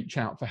people reach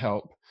out for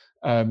help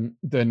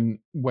than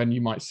when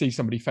you might see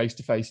somebody face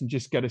to face and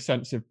just get a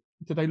sense of,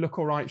 do they look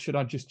all right? Should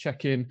I just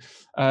check in?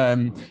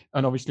 And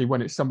obviously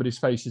when it's somebody's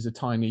face is a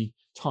tiny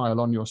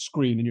tile on your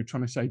screen and you're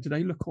trying to say, do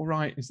they look all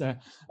right? Is there,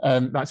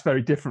 that's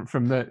very different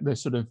from the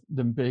sort of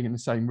them being in the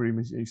same room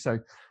as you. So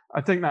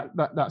I think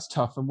that's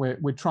tough. And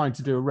we're trying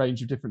to do a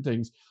range of different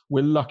things.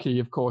 We're lucky,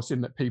 of course,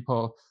 in that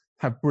people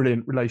have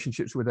brilliant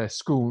relationships with their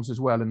schools as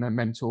well, and their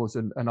mentors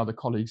and other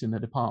colleagues in their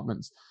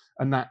departments.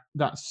 And that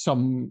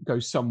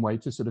goes some way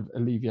to sort of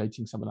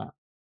alleviating some of that.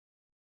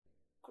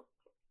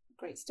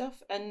 Great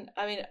stuff. And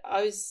I mean,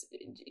 I was,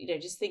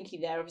 just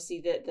thinking there,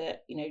 obviously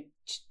that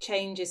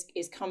change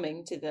is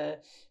coming to the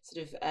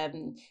sort of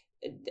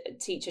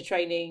teacher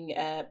training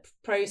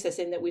process,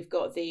 in that we've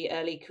got the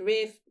early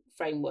career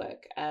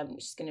framework,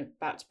 which is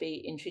about to be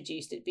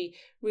introduced. It'd be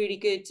really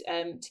good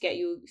to get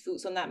your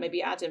thoughts on that.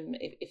 Maybe Adam,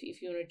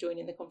 if you want to join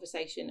in the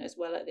conversation as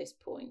well at this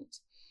point.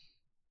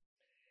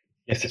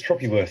 Yes, it's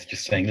probably worth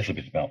just saying a little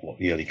bit about what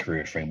the early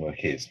career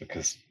framework is,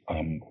 because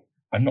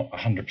I'm not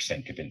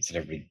 100% convinced that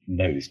everybody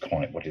knows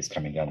quite what is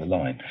coming down the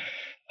line.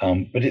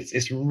 But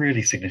it's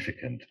really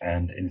significant,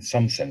 and in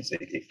some sense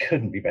it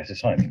couldn't be better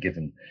timing,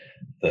 given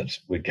that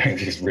we're going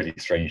through this really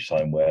strange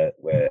time where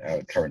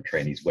our current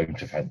trainees won't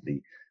have had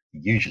the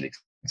usual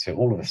experience. So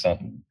all of a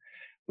sudden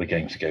we're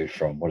going to go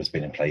from what has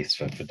been in place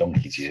for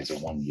donkey's years, a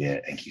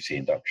 1-year NQT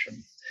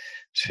induction,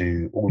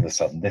 to all of a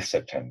sudden this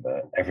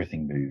September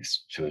everything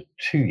moves to a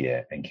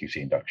 2-year NQT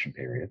induction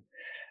period,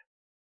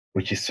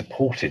 which is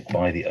supported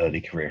by the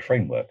early career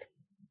framework.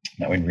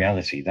 Now, in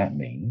reality, that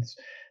means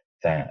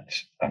that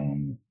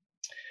in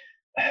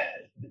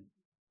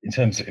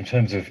terms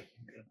of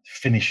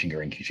finishing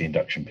your NQT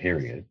induction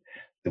period,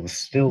 there will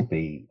still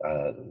be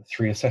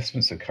 3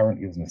 assessments. So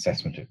currently there's an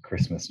assessment at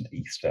Christmas and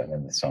Easter and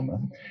then the summer.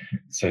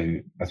 So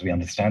as we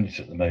understand it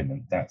at the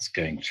moment, that's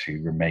going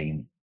to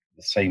remain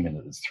the same in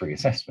that there's 3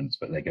 assessments,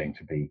 but they're going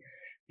to be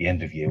the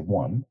end of year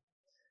 1,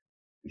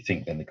 we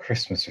think then the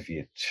Christmas of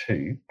year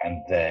 2,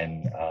 and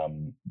then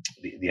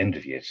the end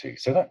of year 2.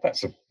 So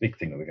that's a big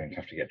thing that we're going to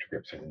have to get to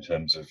grips with in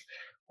terms of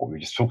what we were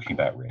just talking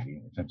about,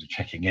 really, in terms of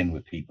checking in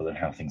with people and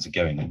how things are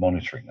going and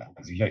monitoring that.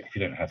 Because if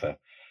you don't have a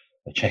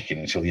check-in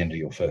until the end of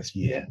your first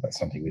year, that's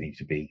something we need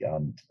to be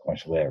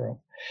quite aware of.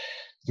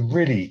 The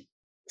really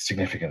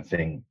significant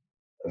thing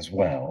as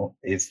well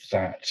is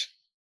that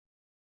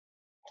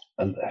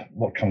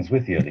what comes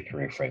with the early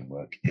career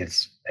framework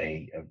is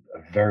a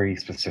very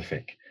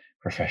specific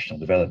professional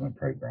development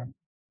program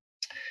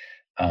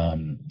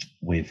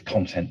with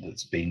content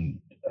that's been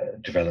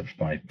developed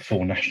by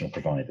 4 national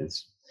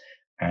providers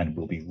and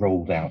will be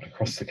rolled out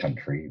across the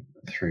country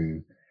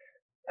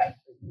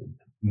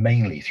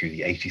mainly through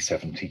the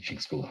 87 teaching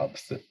school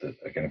hubs that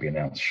are going to be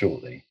announced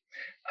shortly.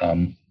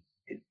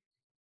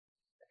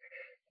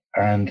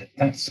 And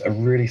that's a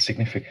really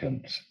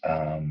significant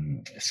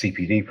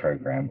CPD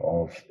program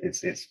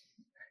it's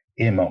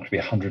earmarked to be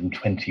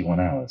 121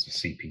 hours of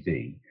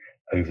CPD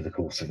over the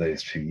course of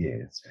those 2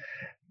 years,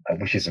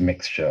 which is a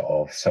mixture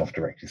of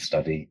self-directed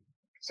study,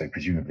 so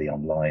presumably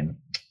online,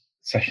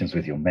 sessions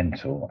with your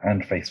mentor,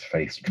 and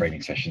face-to-face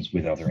training sessions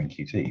with other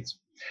NQTs.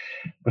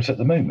 But at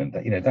the moment,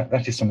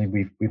 that is something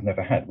we've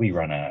never had. We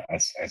run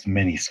as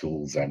many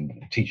schools and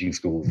teaching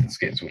schools and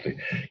skits will do.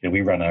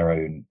 We run our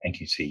own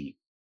NQT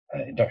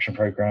induction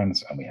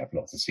programs, and we have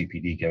lots of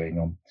CPD going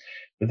on.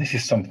 But this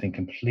is something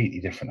completely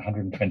different,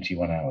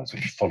 121 hours,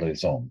 which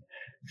follows on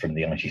from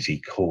the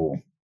ITT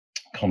core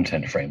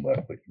content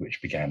framework,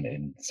 which began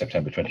in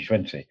September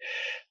 2020.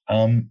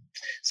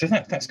 So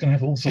that's going to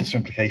have all sorts of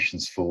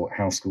implications for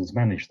how schools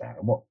manage that.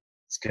 And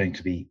what's going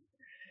to be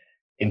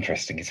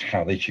interesting is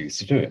how they choose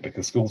to do it,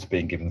 because schools are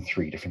being given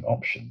 3 different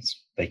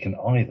options. They can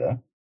either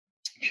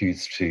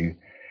choose to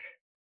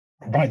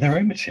write their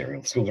own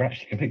material. Schools are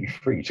actually completely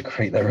free to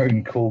create their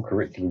own core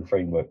curriculum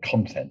framework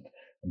content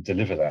and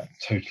deliver that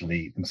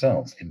totally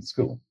themselves in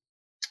school.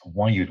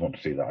 Why you'd want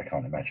to do that, I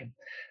can't imagine,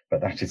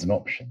 but that is an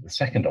option. The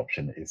second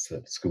option is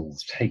that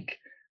schools take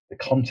the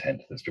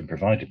content that's been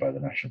provided by the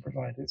national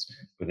providers,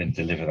 but then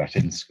deliver that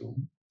in school.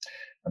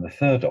 And the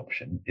third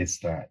option is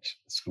that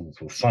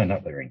schools will sign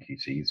up their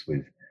NQTs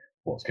with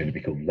what's going to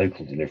be called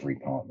local delivery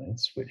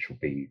partners, which will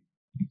be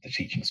the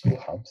teaching school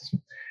hubs.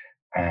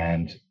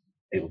 And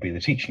it will be the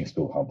teaching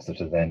school hubs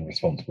that are then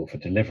responsible for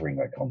delivering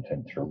that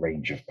content through a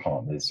range of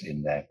partners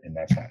in their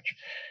patch.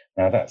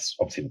 Now, that's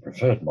obviously the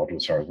preferred model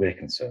as far as we're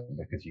concerned,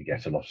 because you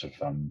get a lot of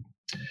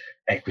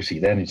equity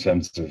then in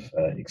terms of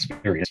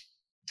experience.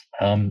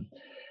 But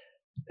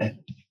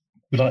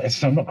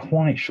I'm not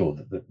quite sure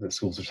that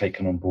schools have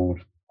taken on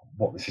board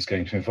what this is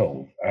going to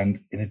involve. And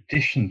in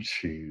addition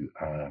to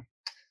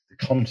the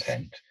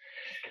content,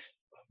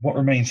 what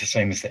remains the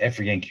same is that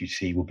every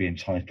NQT will be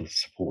entitled to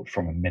support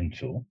from a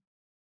mentor,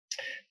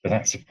 but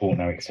that support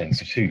now extends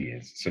to 2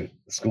 years. So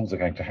the schools are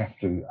going to have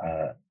to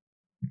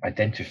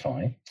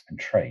identify and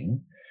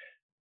train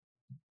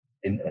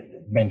in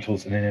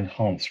mentors in an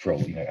enhanced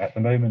role. At the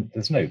moment,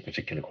 there's no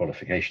particular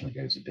qualification that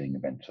goes with being a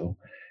mentor.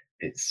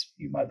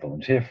 You might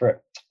volunteer for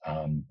it.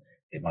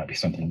 It might be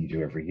something you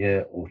do every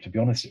year, or to be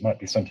honest, it might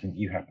be something that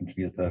you happen to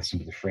be the person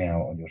with a free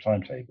hour on your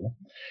timetable,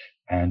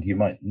 and you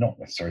might not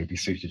necessarily be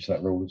suited to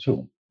that role at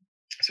all.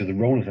 So the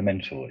role of the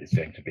mentor is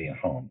going to be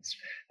enhanced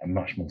and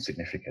much more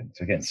significant.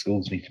 So again,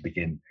 schools need to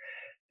begin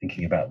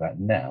thinking about that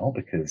now,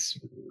 because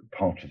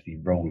part of the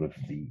role of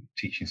the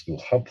teaching school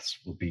hubs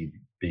will be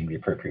being the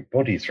appropriate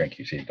bodies for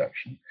NQT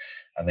induction,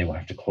 and they will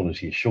have to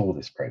quality assure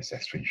this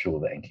process to ensure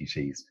that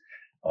NQTs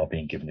are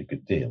being given a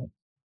good deal.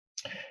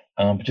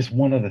 But just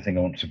one other thing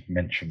I want to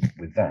mention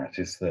with that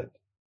is that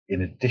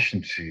in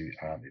addition to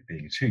it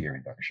being a 2-year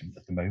induction,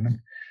 at the moment,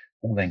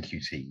 all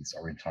NQTs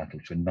are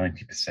entitled to a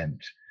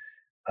 90%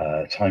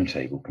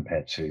 timetable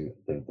compared to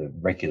the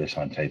regular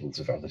timetables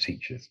of other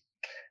teachers.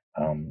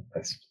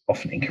 That's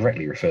often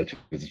incorrectly referred to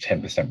as a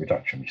 10%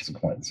 reduction, which isn't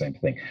quite the same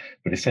thing.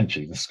 But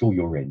essentially, the school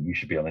you're in, you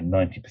should be on a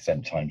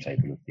 90%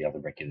 timetable of the other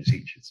regular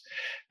teachers.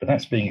 But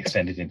that's being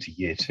extended into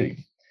year 2.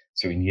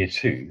 So in year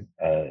 2,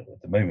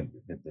 at the moment,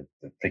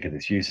 the figure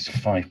that's used is a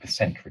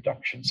 5%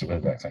 reduction. So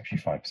whether that's actually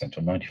 5%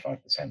 or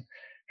 95%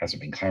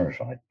 hasn't been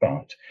clarified.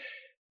 But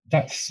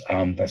that's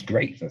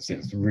great. It's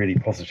a really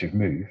positive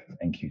move,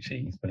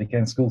 NQTs. But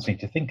again, schools need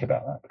to think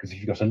about that, because if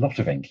you've got a lot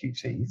of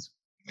NQTs,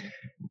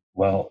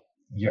 well,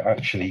 you're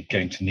actually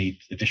going to need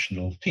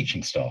additional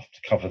teaching staff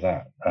to cover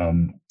that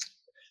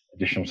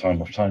additional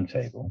time off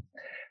timetable.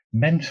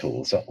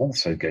 Mentors are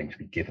also going to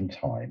be given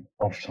time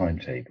off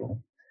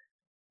timetable,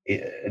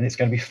 and it's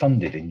going to be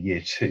funded in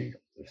year 2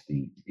 of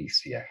the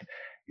ECF.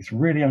 It's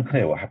really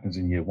unclear what happens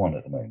in year 1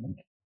 at the moment.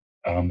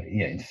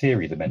 In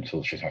theory, the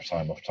mentors should have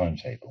time off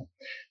timetable,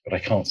 but I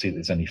can't see that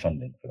there's any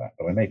funding for that.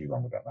 But I may be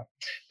wrong about that.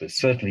 But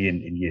certainly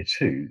in year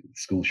 2,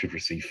 schools should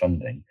receive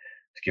funding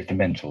to give the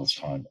mentors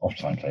time off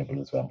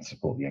timetable as well to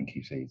support the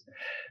NQTs.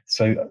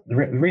 So the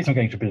reason I'm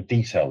going into a bit of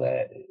detail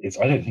there is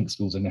I don't think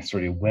schools are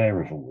necessarily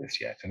aware of all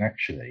this yet. And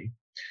actually,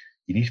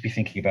 you need to be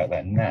thinking about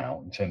that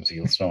now in terms of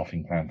your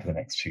staffing plan for the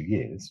next 2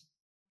 years,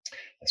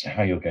 as to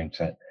how you're going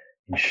to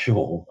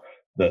ensure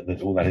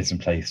that all that is in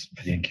place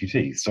for the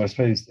NQTs. So I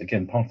suppose,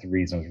 again, part of the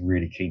reason I was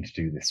really keen to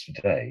do this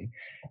today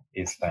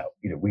is that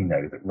we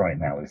know that right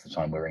now is the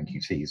time where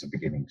NQTs are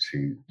beginning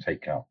to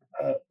take up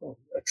or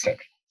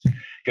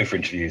go for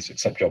interviews,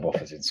 accept job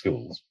offers in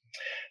schools.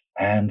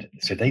 And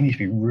so they need to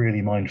be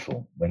really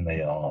mindful when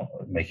they are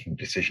making a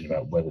decision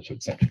about whether to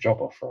accept a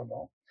job offer or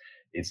not.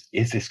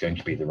 Is this going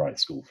to be the right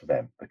school for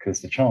them? Because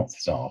the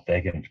chances are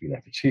they're going to be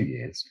there for 2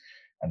 years,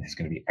 and this is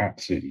going to be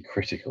absolutely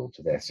critical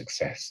to their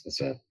success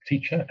as a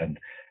teacher. And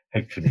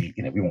hopefully,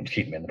 we want to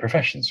keep them in the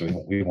profession, so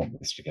we want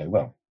this to go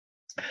well.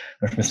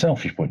 And from a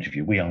selfish point of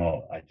view,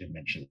 I did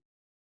mention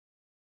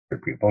the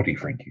appropriate body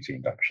for NQT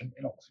induction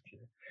in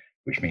Oxfordshire,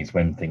 which means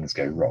when things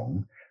go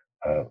wrong,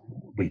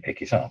 we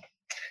pick it up.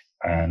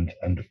 And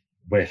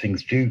where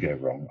things do go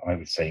wrong, I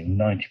would say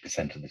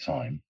 90% of the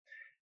time,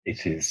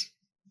 it is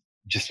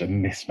just a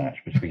mismatch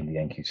between the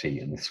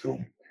NQT and the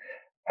school.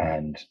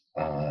 And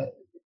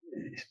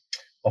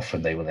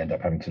often they will end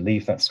up having to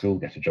leave that school,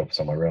 get a job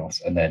somewhere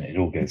else, and then it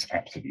all goes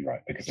absolutely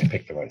right because they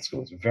picked the right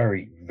school. It's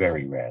very,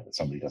 very rare that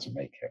somebody doesn't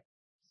make it.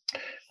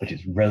 But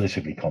it's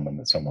relatively common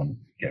that someone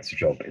gets a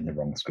job in the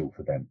wrong school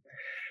for them.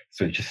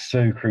 So it's just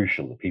so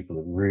crucial that people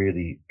are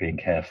really being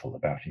careful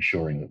about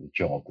ensuring that the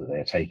job that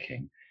they're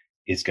taking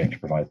is going to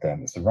provide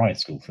them as the right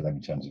school for them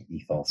in terms of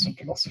ethos and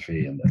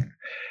philosophy,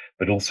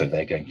 but also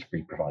they're going to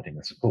be providing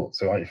the support.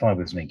 So if I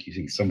was an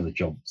NQT, some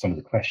of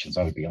the questions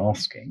I would be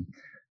asking,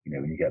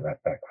 when you get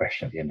that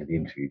question at the end of the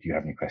interview, do you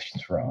have any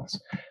questions for us?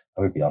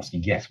 I would be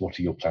asking, yes, what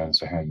are your plans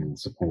for how you will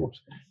support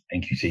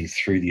NQTs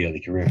through the early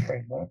career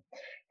framework?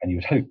 And you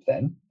would hope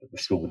then that the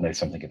school would know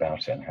something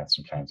about it and have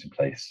some plans in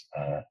place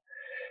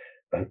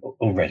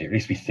already, at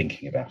least be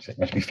thinking about it.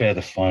 Now, to be fair,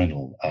 the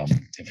final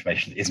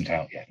information isn't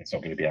out yet. It's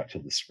not going to be out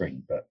till the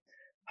spring, but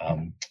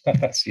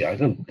that's a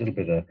little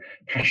bit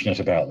passionate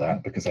about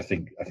that, because I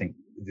think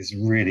there's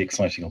a really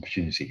exciting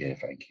opportunity here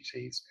for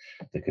NQTs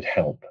that could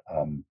help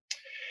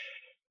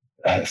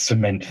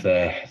cement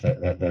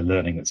their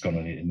learning that's gone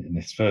on in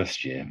this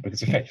first year,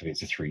 because effectively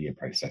it's a 3-year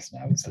process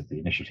now. It's the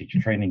initial teacher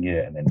training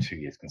year and then 2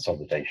 years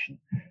consolidation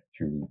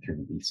through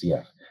the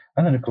ECF.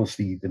 And then, of course,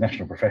 the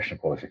national professional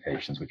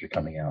qualifications, which are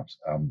coming out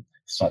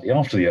slightly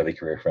after the early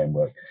career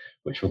framework,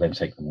 which will then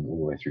take them all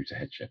the way through to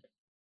headship.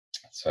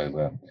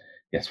 So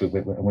yes,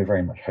 we're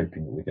very much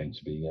hoping that we're going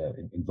to be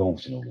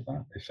involved in all of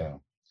that if our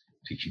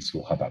Teaching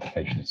School Hub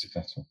application is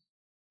successful.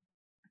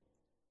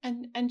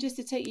 And just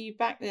to take you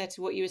back there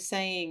to what you were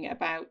saying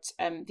about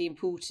the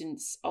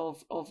importance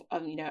of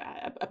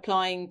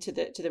applying to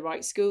the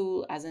right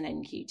school as an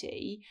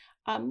NQT,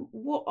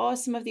 what are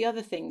some of the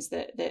other things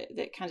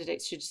that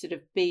candidates should sort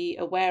of be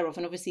aware of?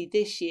 And obviously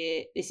this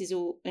year, this is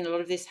all, and a lot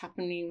of this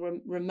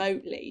happening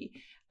remotely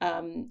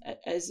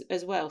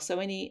as well. So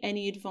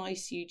any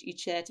advice you'd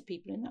share to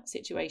people in that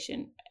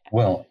situation?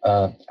 Well,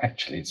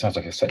 actually, it sounds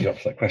like I set you up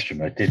for that question,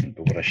 but I didn't.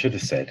 But what I should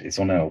have said is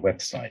on our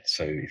website.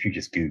 So if you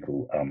just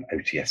Google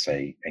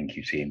OTSA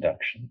NQT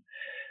induction,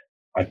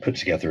 I put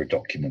together a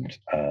document.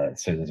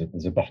 So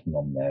there's a button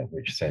on there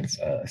which says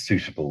a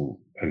suitable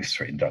post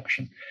for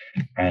induction.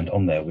 And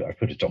on there, I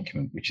put a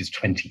document which is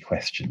 20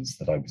 questions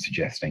that I would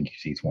suggest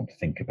NQTs want to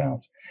think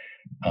about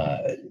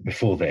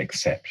before they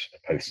accept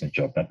a post in a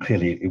job. Now,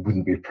 clearly, it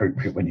wouldn't be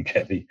appropriate when you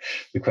get the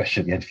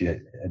question at the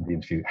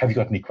interview, have you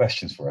got any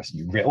questions for us? And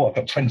you I've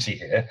got 20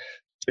 here.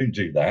 Don't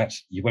do that.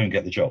 You won't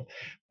get the job.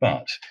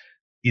 But,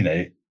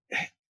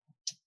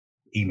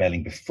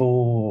 emailing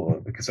before,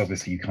 because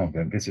obviously you can't go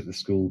and visit the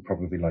school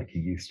probably like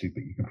you used to,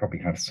 but you can probably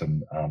have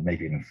some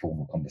maybe an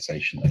informal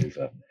conversation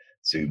over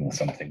Zoom or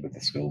something with the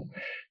school.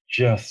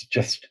 Just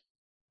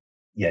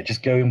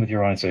go in with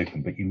your eyes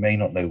open, but you may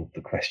not know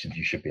the questions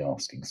you should be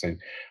asking. So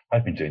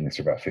I've been doing this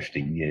for about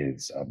 15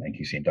 years,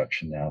 NQT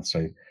induction now.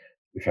 So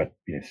we've had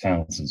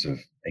thousands of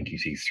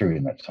NQTs through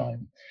in that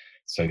time.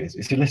 So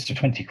it's a list of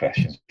 20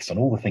 questions on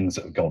all the things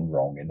that have gone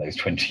wrong in those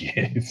 20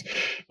 years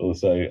or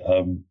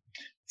so.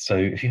 So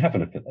if you have a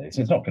look at those,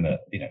 it's not going to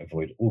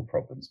avoid all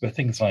problems, but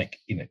things like,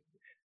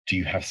 do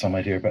you have some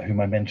idea about who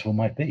my mentor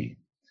might be?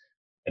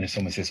 And if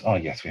someone says, oh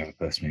yes, we have a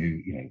person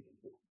who,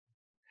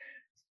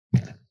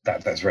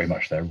 that's very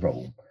much their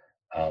role.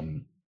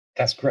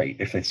 That's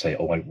great. If they say,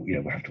 oh,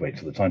 we'll have to wait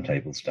till the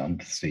timetable's done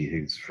to see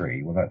who's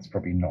free, well, that's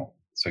probably not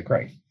so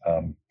great.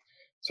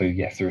 So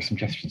yes, there are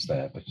suggestions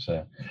there, but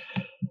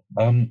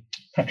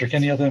Patrick,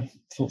 any other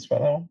thoughts about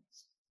that one?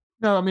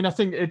 No, I mean, I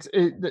think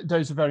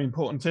those are very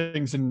important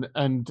things, and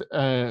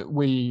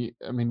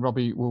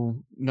Robbie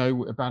will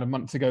know, about a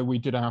month ago we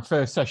did our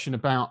first session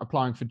about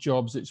applying for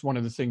jobs. It's one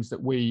of the things that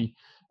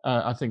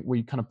I think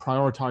we kind of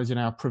prioritize in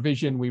our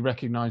provision. We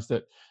recognize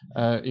that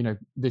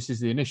this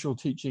is the initial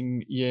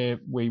teaching year.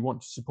 We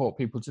want to support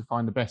people to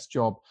find the best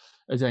job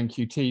as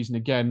NQTs, and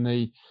again,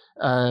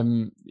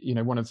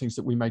 one of the things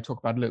that we may talk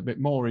about a little bit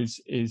more is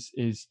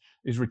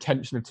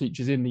retention of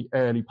teachers in the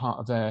early part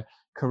of their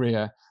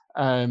career.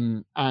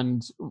 And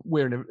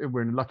we're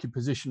in a lucky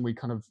position. We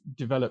kind of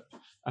developed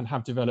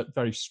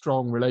very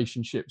strong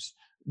relationships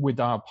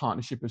with our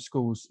partnership of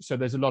schools. So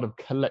there's a lot of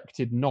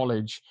collected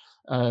knowledge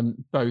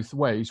both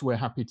ways. We're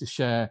happy to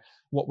share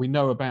what we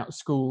know about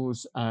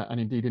schools and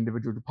indeed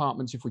individual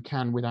departments, if we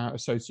can, with our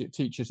associate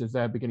teachers as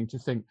they're beginning to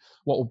think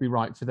what will be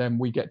right for them.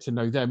 We get to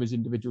know them as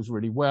individuals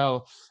really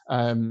well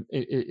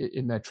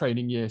in their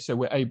training year. So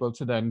we're able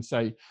to then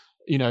say,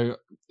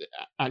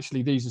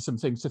 actually, these are some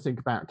things to think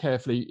about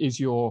carefully. Is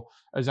your,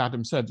 as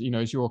Adam said,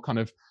 is your kind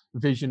of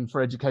vision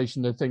for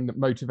education the thing that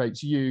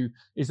motivates you?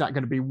 Is that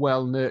going to be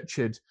well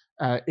nurtured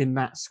in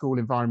that school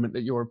environment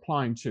that you're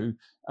applying to?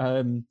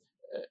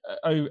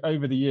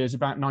 Over the years,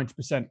 about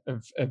 90%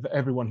 of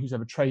everyone who's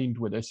ever trained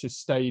with us has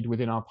stayed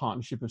within our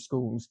partnership of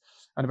schools,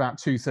 and about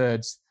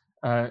 2/3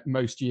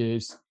 most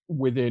years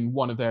within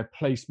one of their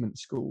placement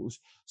schools.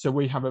 So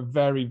we have a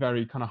very,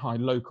 very kind of high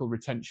local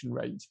retention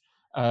rate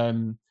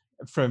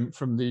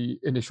from the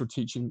initial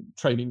teaching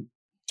training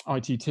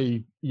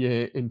ITT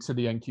year into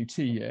the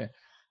NQT year.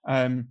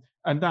 And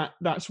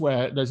that's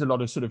where there's a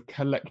lot of sort of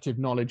collective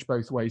knowledge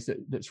both ways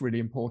that's really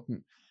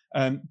important.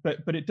 But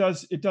it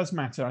does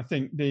matter. I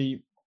think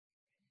the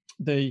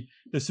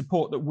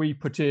support that we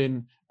put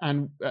in,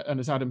 and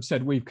as Adam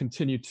said, we've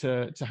continued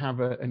to have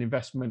an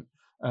investment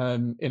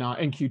in our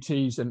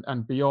NQTs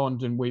and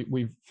beyond, and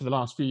we've for the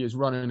last few years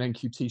run an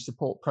NQT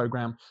support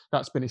program.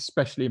 That's been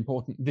especially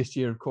important this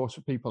year, of course,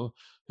 for people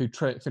who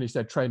finished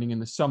their training in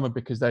the summer,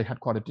 because they had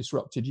quite a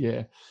disrupted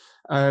year.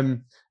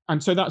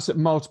 And so that's at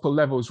multiple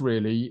levels,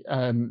 really.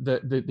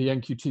 The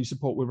NQT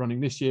support we're running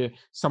this year,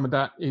 some of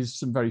that is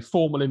some very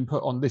formal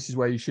input on this is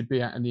where you should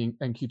be at in the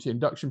NQT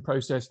induction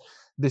process.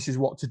 This is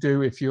what to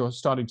do if you're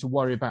starting to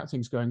worry about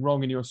things going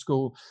wrong in your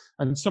school.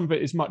 And some of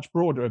it is much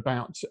broader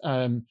about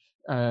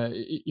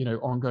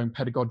ongoing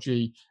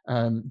pedagogy,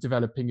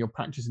 developing your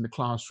practice in the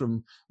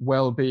classroom,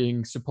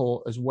 well-being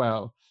support as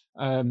well.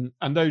 And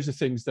those are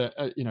things that,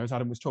 as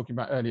Adam was talking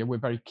about earlier, we're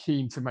very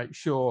keen to make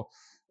sure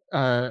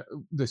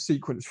the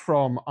sequence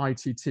from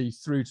ITT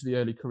through to the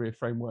early career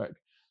framework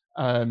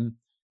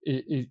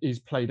is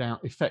played out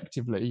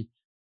effectively.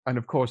 And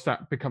of course,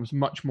 that becomes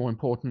much more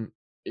important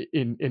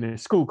in a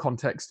school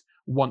context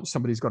once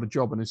somebody's got a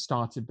job and has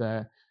started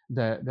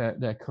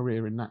their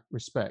career in that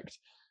respect.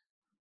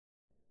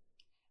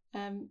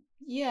 I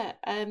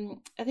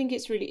think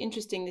it's really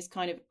interesting, this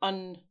kind of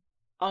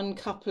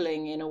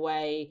uncoupling in a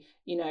way,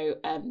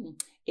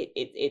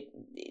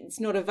 it's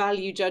not a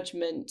value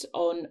judgment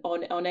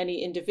on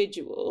any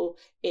individual,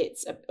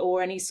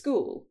 or any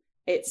school.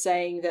 It's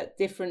saying that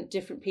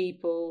different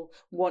people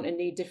want and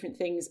need different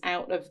things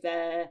out of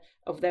their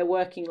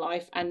working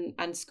life,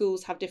 and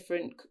schools have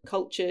different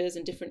cultures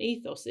and different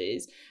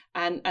ethoses,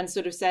 and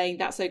sort of saying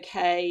that's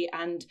okay,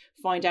 and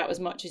find out as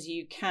much as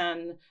you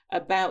can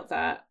about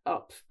that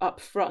up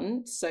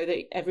front, so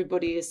that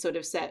everybody is sort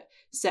of set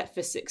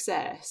for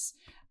success.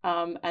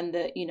 And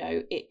that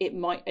it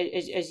might,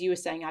 as you were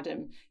saying,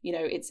 Adam,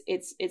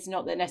 it's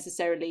not that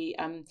necessarily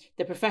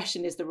the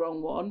profession is the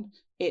wrong one.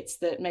 It's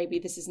that maybe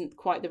this isn't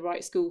quite the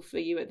right school for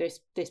you at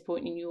this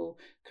point in your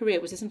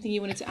career. Was there something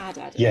you wanted to add,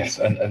 Adam? Yes,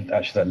 and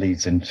actually that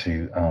leads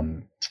into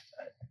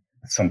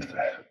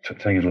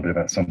telling you a little bit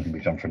about something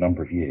we've done for a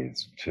number of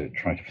years to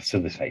try to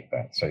facilitate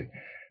that. So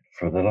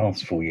for the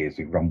last 4 years,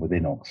 we've run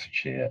within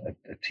Oxfordshire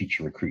a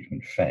teacher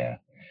recruitment fair,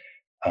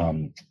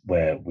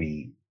 where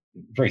we,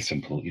 very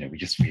simple, we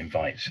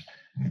invite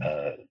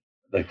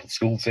local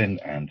schools in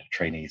and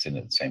trainees in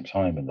at the same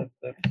time, and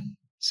the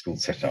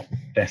schools set up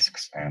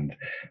desks, and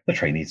the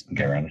trainees can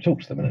go around and talk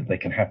to them, and they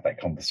can have that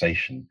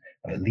conversation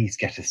and at least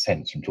get a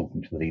sense from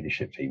talking to the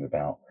leadership team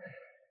about,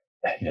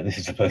 this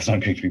is the person I'm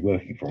going to be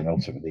working for, and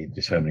ultimately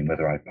determining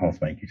whether I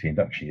pass my NQT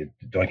induction.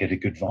 Do I get a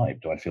good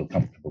vibe? Do I feel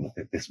comfortable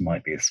that this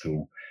might be a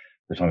school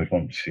that I would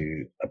want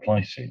to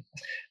apply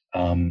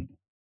to?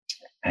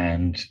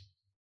 And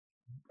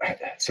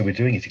so we're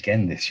doing it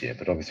again this year,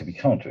 but obviously we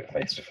can't do it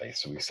face to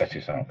face. So we've set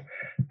it up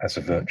as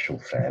a virtual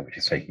fair, which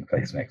is taking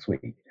place next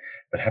week.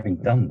 But having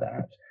done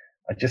that,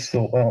 I just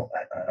thought, well,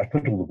 I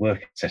put all the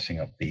work setting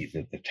up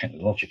the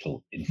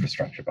technological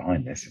infrastructure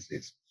behind this.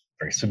 It's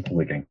very simple.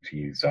 We're going to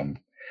use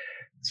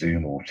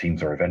Zoom or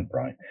Teams or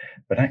Eventbrite.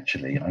 But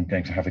actually, I'm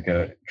going to have a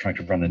go at trying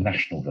to run a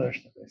national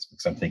version of this,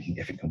 because I'm thinking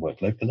if it can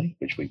work locally,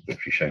 which we've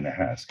shown it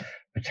has,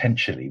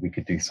 potentially we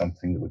could do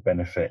something that would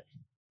benefit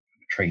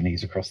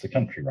trainees across the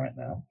country right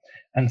now,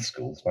 and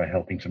schools, by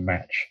helping to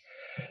match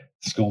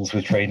schools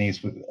with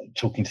trainees,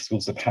 talking to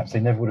schools that perhaps they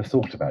never would have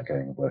thought about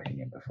going and working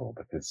in before,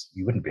 because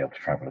you wouldn't be able to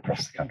travel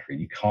across the country.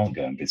 You can't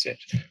go and visit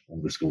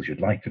all the schools you'd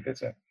like to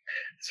visit.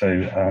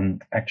 So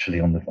actually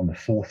on the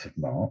 4th of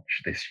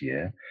March this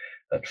year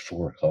at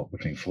 4 o'clock,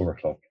 between 4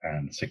 o'clock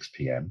and 6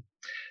 p.m,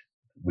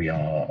 we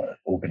are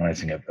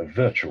organising a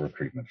virtual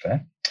recruitment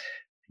fair.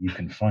 You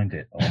can find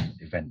it on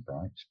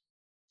Eventbrite.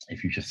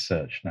 If you just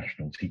search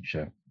National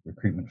Teacher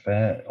Recruitment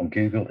Fair on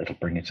Google, it'll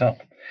bring it up.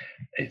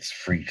 It's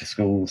free to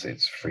schools,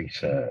 it's free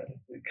to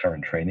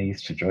current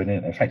trainees to join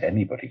in. In fact,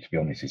 anybody, to be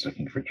honest, who's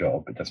looking for a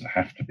job. It doesn't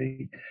have to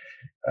be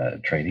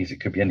trainees, it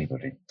could be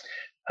anybody.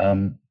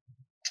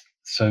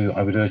 So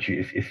I would urge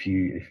you, if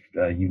you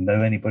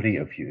know anybody,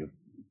 if you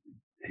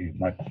who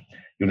might,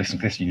 you're listening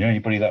to this, you know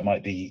anybody that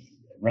might be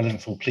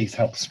relevant for, please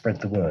help spread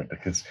the word,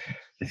 because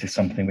this is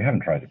something we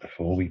haven't tried it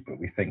before. But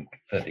we think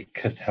that it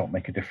could help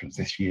make a difference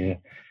this year,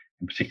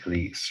 in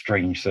particularly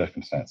strange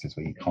circumstances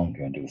where you can't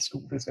go and do a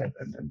school visit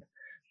and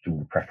do all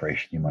the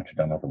preparation you might have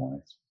done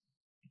otherwise.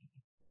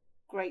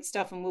 Great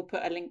stuff, and we'll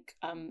put a link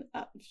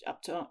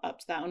up to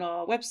that on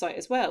our website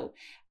as well.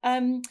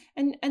 And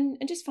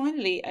just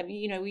finally,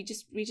 we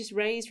just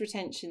raised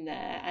retention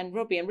there. And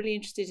Robbie, I'm really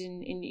interested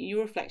in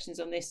your reflections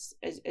on this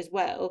as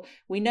well.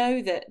 We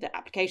know that the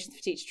applications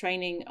for teacher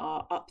training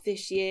are up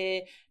this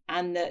year,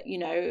 and that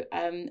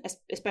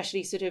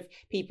especially sort of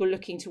people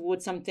looking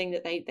towards something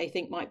that they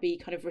think might be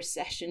kind of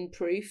recession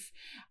proof,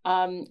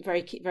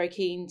 very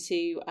keen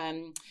to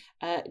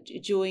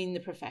join the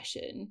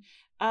profession.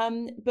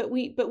 But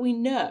we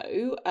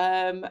know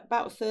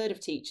about a third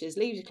of teachers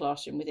leave the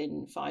classroom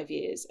within 5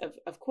 years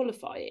of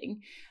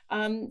qualifying.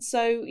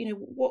 So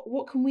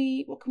what can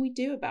we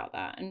do about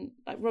that? And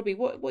Robbie,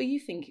 what do you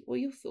think? What are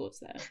your thoughts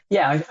there?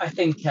 Yeah, I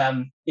think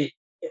it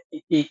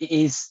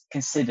is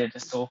considered a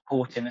sort of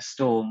port in a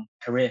storm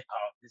career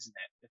path, isn't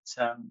it?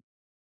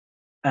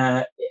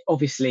 But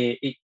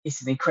obviously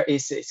it's a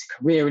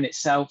career in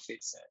itself.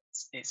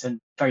 It's a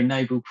very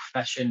noble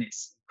profession.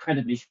 It's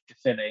incredibly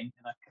fulfilling,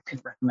 and I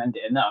couldn't recommend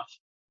it enough.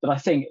 But I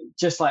think,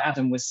 just like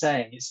Adam was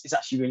saying, it's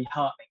actually really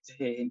heartening to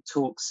hear him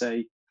talk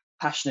so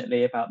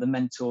passionately about the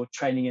mentor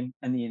training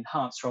and the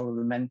enhanced role of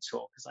the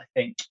mentor, because I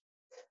think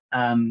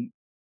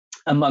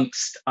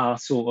amongst our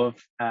sort of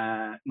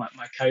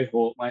my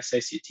cohort, my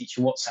associate teacher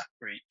WhatsApp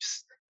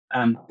groups,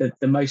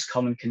 the most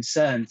common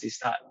concerns is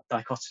that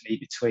dichotomy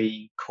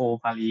between core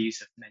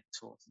values of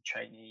mentors and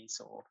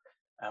trainees,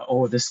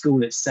 or the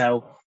school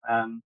itself.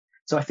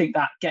 So I think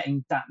that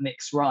getting that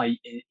mix right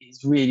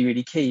is really,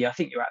 really key. I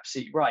think you're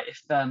absolutely right.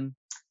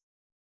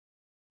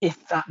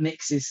 If that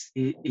mix is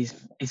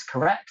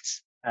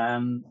correct,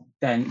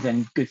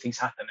 then good things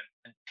happen,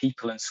 and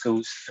people and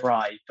schools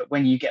thrive. But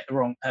when you get the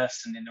wrong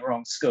person in the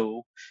wrong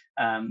school,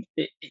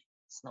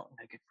 it's not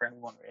no good for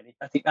anyone, really.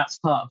 I think that's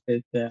part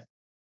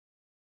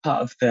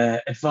of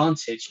the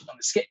advantage on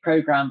the SKIP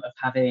program of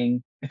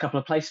having a couple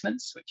of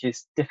placements, which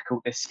is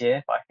difficult this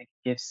year, but I think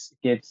it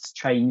gives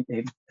trained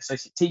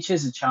associate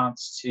teachers a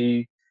chance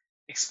to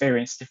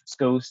experience different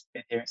schools,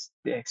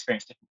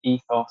 experience different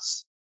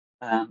ethos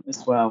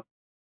as well.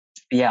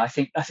 But yeah, I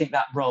think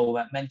that role,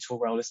 that mentor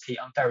role, is key.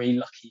 I'm very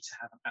lucky to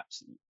have an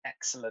absolutely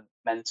excellent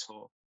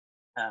mentor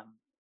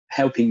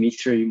helping me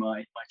through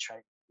my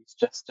training. It's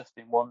just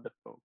been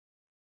wonderful.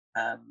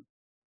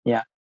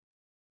 Yeah.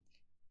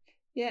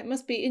 Yeah, it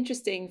must be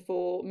interesting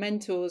for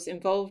mentors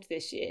involved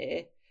this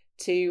year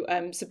to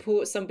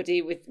support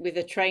somebody with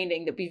a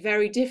training that be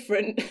very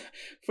different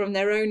from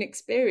their own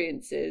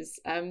experiences.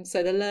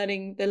 So the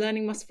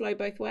learning must flow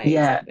both ways.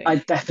 Yeah, I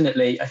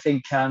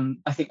think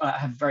I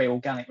have a very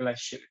organic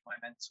relationship with my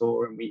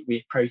mentor, and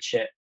we approach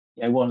it,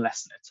 one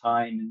lesson at a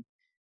time,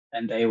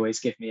 and they always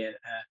give me a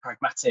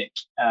pragmatic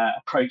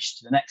approach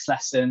to the next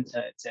lesson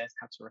to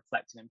how to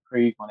reflect and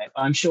improve on it.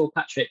 But I'm sure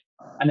Patrick,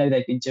 I know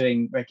they've been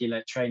doing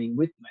regular training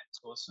with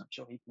mentors, so I'm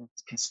sure he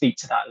can speak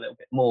to that a little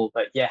bit more.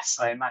 But yes,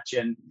 I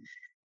imagine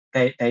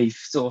they've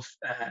sort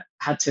of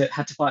had to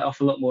fight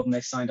off a lot more than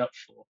they signed up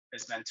for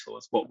as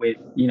mentors. What with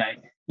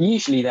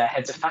usually they're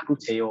heads of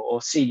faculty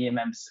or senior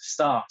members of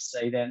staff,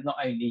 so they're not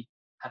only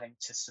having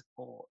to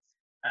support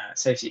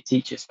associate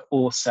teachers, but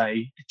also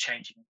the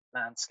changing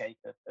landscape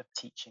of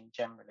teaching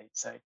generally.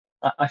 So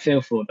I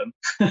feel for them.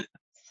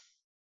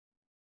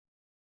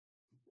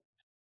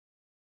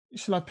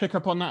 Shall I pick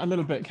up on that a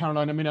little bit,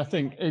 Caroline? I mean, I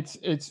think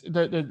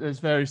there's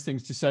various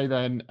things to say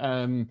then.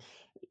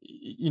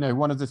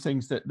 One of the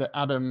things that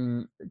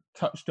Adam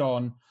touched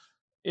on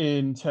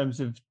in terms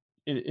of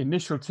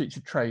initial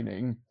teacher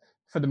training,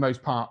 for the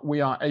most part,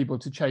 we are able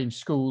to change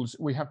schools.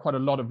 We have quite a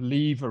lot of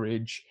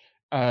leverage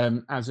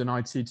as an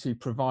ICT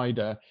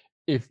provider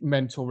if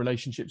mentor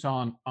relationships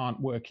aren't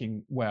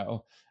working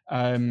well.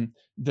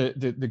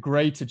 The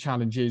greater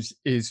challenge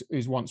is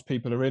once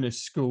people are in a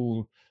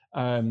school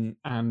and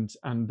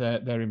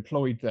they're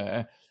employed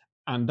there,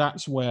 and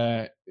that's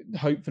where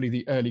hopefully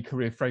the early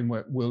career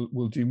framework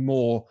will do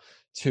more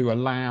to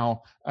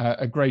allow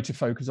a greater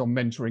focus on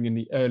mentoring in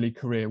the early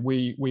career.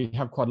 We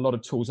have quite a lot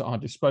of tools at our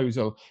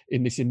disposal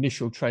in this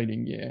initial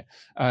training year,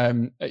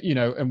 and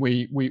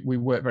we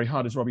work very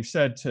hard, as Robbie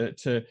said,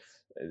 to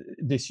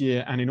this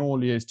year and in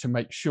all years to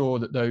make sure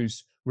that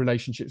those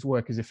relationships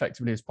work as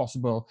effectively as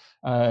possible.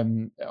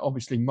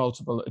 Obviously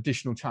multiple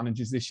additional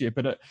challenges this year,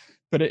 but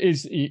it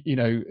is,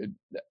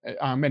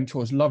 our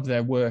mentors love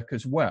their work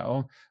as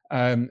well,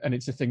 and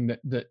it's a thing that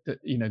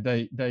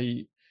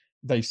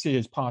they see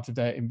as part of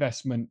their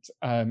investment,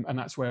 and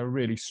that's where a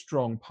really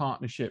strong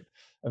partnership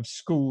of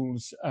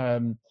schools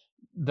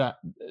that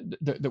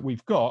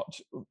we've got,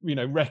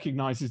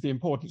 recognizes the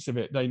importance of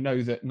it. They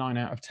know that 9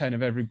 out of 10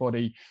 of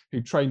everybody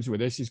who trains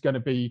with us is going to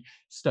be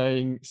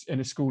staying in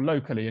a school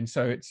locally, and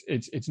so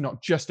it's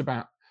not just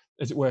about,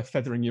 as it were,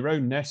 feathering your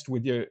own nest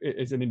with you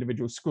as an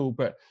individual school,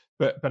 but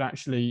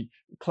actually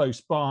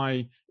close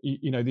by.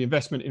 The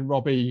investment in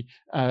Robbie,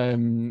 as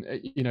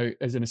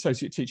an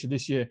associate teacher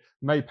this year,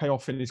 may pay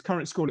off in his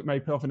current school. It may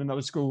pay off in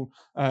another school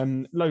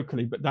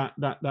locally, but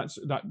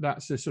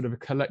that's a sort of a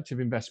collective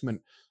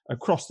investment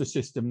across the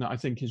system that I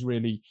think is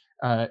really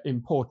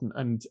important.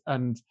 And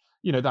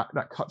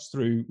that cuts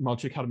through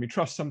multi-academy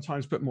trust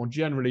sometimes, but more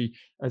generally,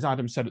 as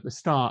Adam said at the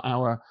start,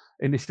 our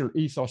initial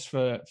ethos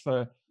for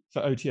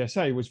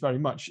OTSA was very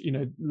much,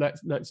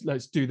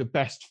 let's do the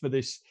best for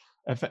this,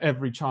 for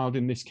every child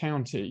in this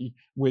county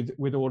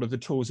with all of the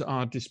tools at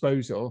our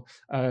disposal,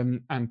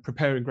 and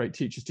preparing great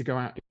teachers to go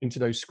out into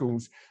those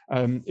schools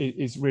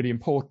is really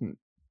important.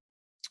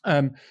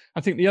 I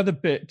think the other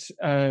bit,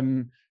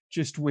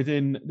 just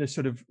within the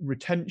sort of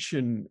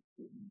retention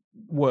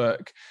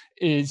work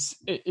is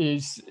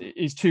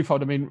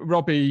twofold. I mean,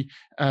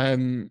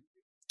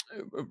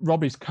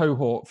 Robbie's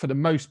cohort, for the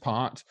most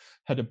part,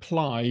 had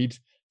applied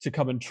to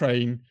come and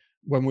train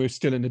when we were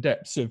still in the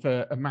depths of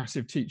a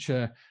massive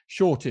teacher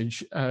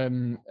shortage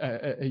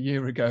a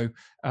year ago,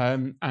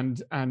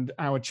 and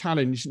our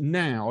challenge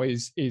now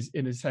is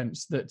in a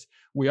sense that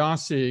we are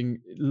seeing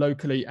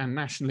locally and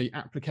nationally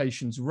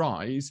applications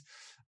rise.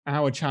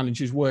 Our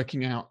challenge is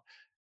working out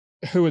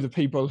who are the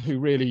people who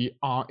really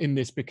are in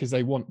this because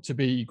they want to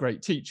be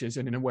great teachers,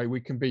 and in a way we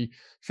can be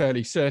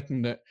fairly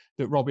certain that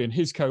Robbie and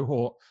his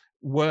cohort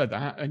were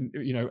that. And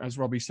as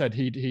Robbie said,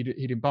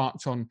 he'd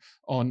embarked on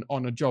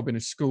a job in a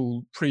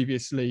school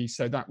previously,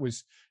 so that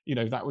was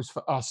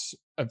for us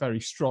a very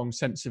strong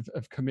sense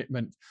of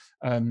commitment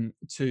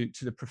to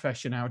the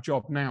profession. Our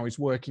job now is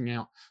working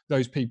out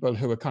those people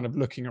who are kind of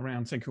looking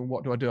around thinking,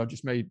 what do I do? I've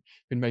just been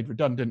made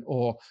redundant,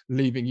 or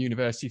leaving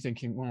university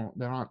thinking, well,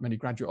 there aren't many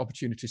graduate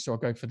opportunities, so I'll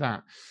go for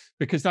that,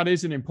 because that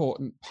is an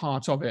important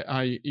part of it.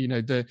 I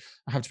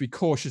have to be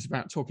cautious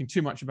about talking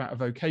too much about a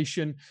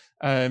vocation,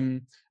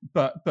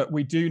 but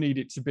we do need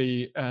it to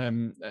be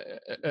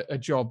a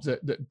job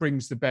that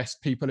brings the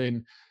best people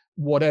in,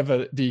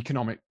 whatever the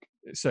economic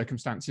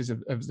circumstances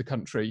of the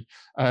country,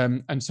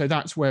 and so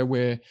that's where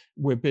we're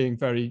being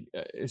very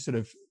sort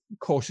of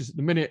cautious at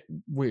the minute.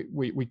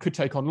 We could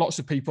take on lots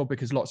of people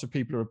because lots of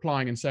people are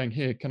applying and saying,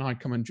 here, can I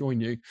come and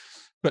join you?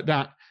 But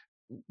that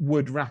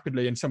would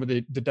rapidly, and some of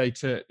the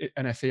data,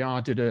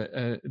 NFER did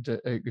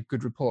a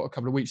good report a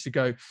couple of weeks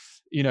ago,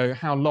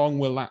 how long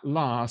will that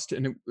last?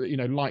 And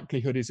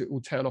likelihood is it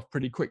will tail off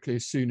pretty quickly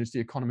as soon as the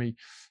economy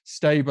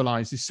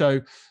stabilizes. So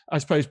I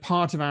suppose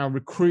part of our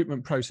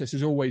recruitment process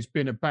has always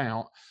been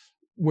about,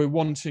 we're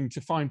wanting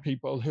to find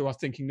people who are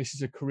thinking this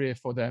is a career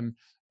for them,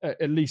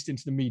 at least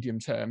into the medium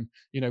term.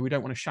 We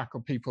don't want to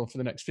shackle people for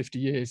the next 50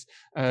 years,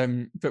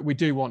 but we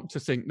do want to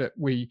think that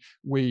we're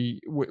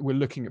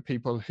looking at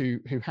people who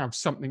have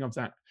something of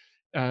that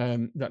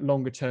that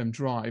longer term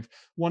drive.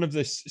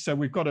 So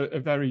we've got a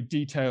very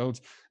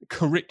detailed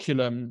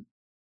curriculum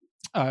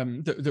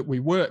that we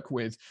work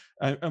with,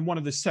 and one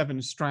of the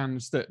 7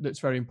 strands that's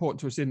very important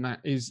to us in that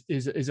is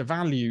a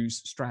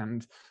values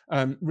strand,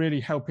 really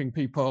helping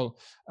people,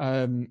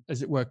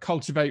 as it were,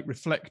 cultivate,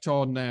 reflect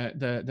on their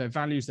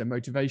values, their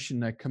motivation,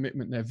 their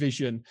commitment, their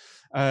vision,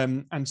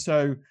 and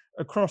so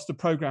across the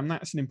program,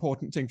 that's an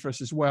important thing for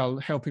us as well,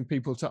 helping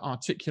people to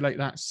articulate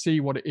that, see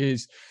what it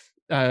is.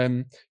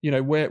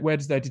 Where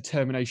does their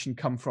determination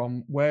come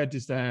from? Where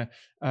does their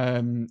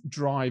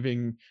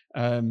driving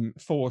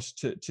force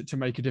to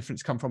make a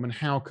difference come from? And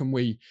how can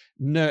we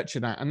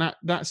nurture that? And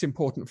that's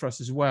important for us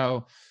as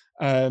well.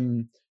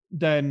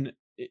 Then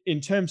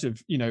in terms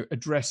of,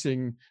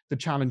 addressing the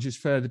challenges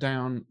further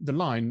down the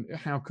line,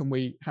 how can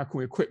we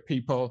equip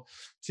people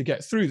to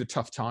get through the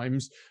tough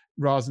times,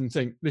 rather than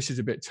think this is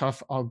a bit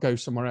tough, I'll go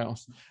somewhere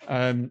else?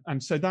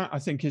 And so that, I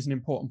think, is an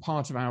important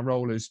part of our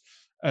role as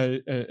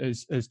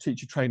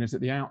teacher trainers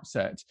at the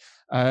outset,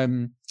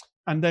 and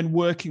then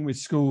working with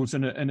schools,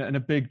 and a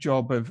big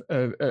job of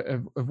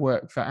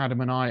work for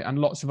Adam and I and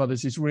lots of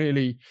others is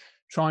really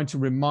trying to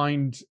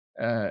remind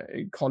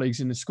colleagues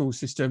in the school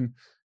system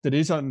that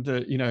is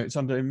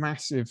under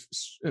massive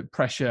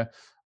pressure.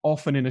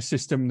 Often in a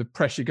system, the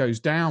pressure goes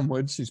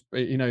downwards,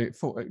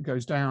 it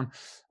goes down,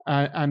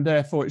 and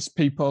therefore it's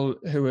people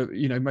who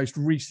are most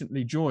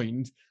recently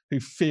joined who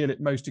feel it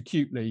most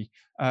acutely.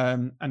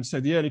 And so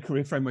the early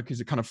career framework is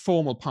a kind of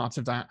formal part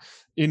of that.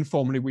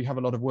 Informally, we have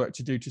a lot of work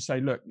to do to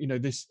say, look,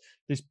 this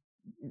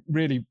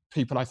really,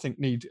 people I think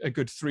need a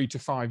good 3 to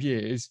 5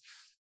 years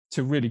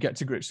to really get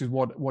to grips with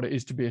what it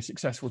is to be a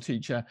successful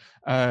teacher.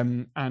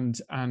 And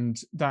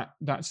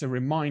that's a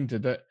reminder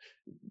that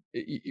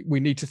we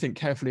need to think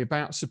carefully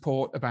about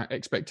support, about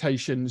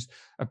expectations,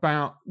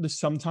 about the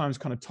sometimes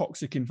kind of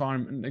toxic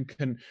environment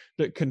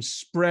that can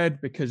spread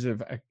because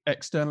of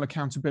external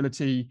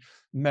accountability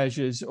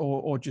measures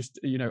or just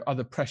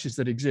other pressures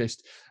that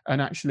exist.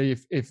 And actually,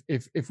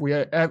 if we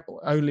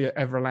only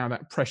ever allow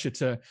that pressure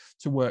to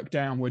work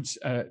downwards,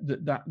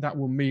 that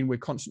will mean we're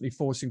constantly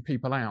forcing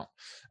people out.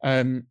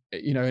 In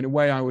a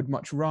way, I would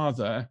much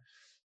rather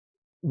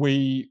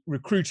we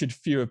recruited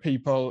fewer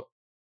people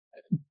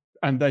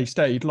and they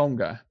stayed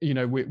longer.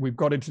 We've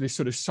got into this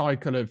sort of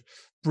cycle of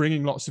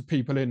bringing lots of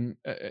people in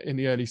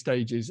the early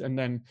stages and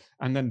then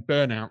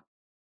burnout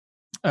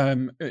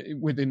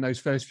within those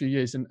first few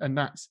years, and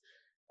that's,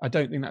 I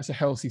don't think that's a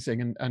healthy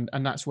thing.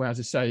 And that's where, as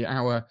I say,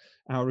 our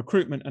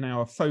recruitment and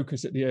our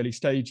focus at the early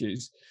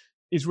stages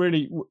is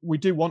really, we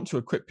do want to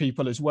equip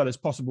people as well as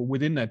possible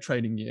within their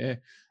training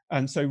year,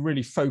 and so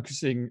really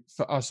focusing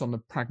for us on the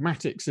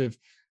pragmatics of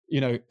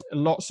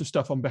lots of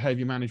stuff on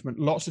behavior management,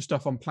 lots of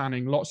stuff on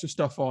planning, lots of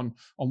stuff on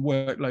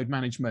workload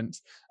management.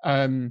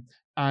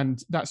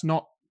 And that's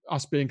not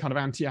us being kind of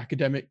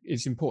anti-academic.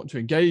 It's important to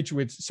engage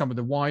with some of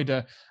the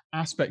wider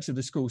aspects of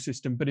the school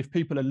system. But if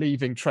people are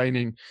leaving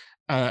training,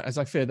 as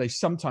I fear they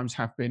sometimes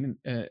have been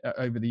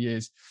over the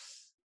years,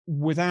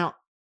 without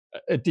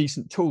a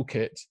decent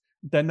toolkit,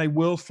 then they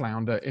will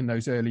flounder in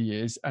those early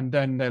years, and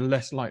then they're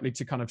less likely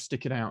to kind of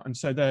stick it out. And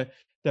so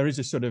there is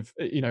a sort of,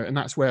 and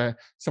that's where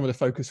some of the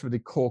focus for the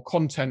core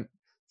content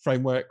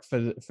framework for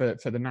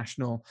the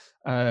national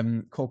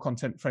core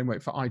content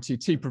framework for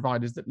ITT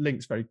providers that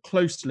links very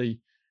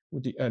closely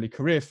with the early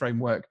career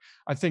framework,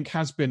 I think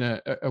has been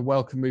a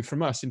welcome move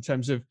from us in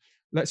terms of,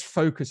 let's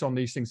focus on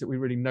these things that we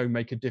really know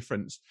make a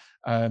difference,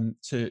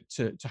 to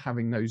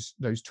having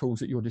those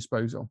tools at your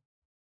disposal.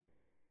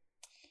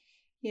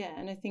 Yeah,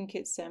 and I think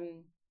it's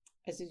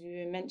as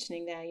you were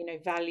mentioning there,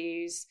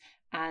 values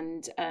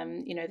and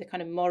the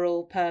kind of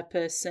moral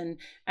purpose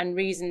and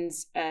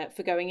reasons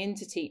for going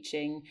into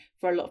teaching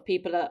for a lot of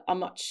people are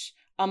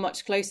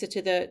much closer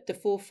to the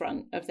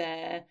forefront of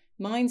their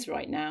minds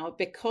right now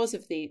because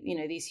of the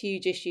these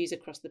huge issues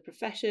across the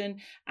profession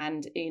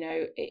and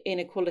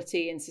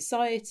inequality in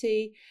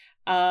society.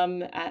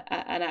 And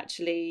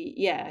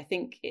actually, I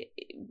think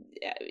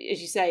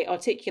as you say,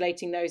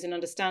 articulating those and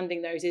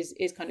understanding those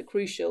is kind of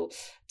crucial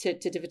to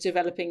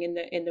developing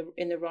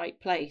in the right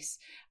place.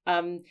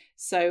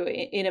 So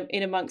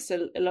in amongst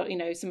a lot,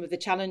 some of the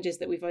challenges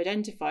that we've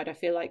identified, I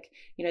feel like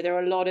there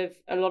are a lot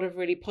of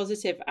really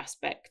positive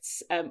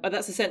aspects. But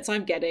that's the sense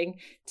I'm getting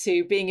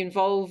to being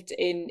involved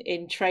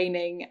in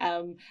training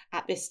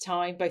at this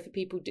time, both for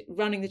people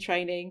running the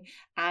training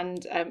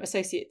and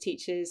associate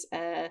teachers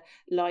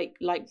like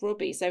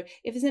Robbie. So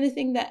if there's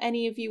anything that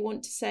any of you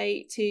want to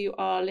say to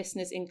our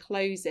listeners in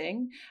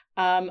closing,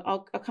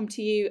 I'll come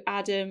to you,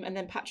 Adam, and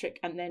then Patrick,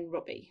 and then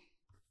Robbie.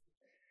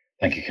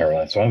 Thank you,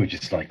 Caroline. So I would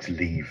just like to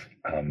leave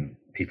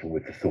people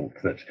with the thought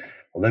that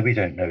although we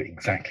don't know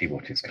exactly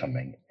what is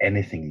coming,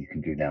 anything you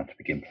can do now to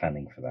begin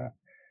planning for that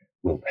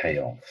will pay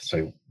off.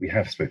 So we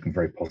have spoken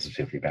very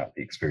positively about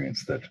the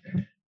experience that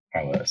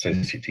our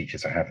associate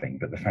teachers are having,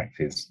 but the fact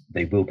is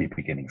they will be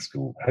beginning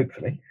school,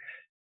 hopefully,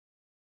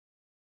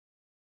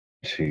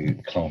 to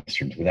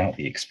classrooms without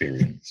the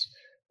experience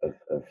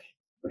of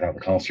without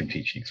the classroom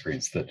teaching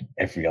experience that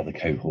every other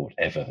cohort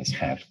ever has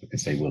had,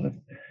 because they will have,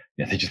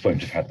 they just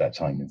won't have had that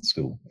time in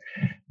school.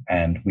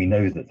 And we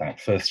know that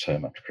that first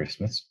term up to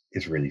Christmas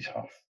is really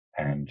tough.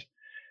 And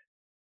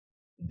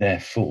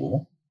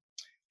therefore,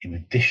 in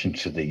addition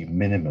to the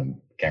minimum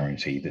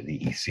guarantee that the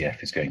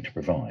ECF is going to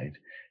provide,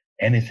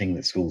 anything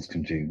that schools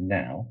can do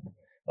now,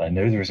 I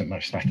know there isn't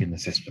much slack in the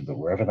system, but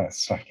wherever that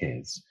slack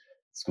is,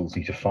 schools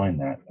need to find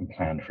that and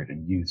plan for it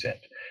and use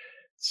it.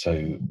 So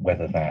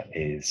whether that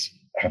is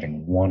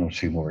having one or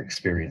two more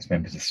experienced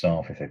members of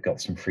staff, if they've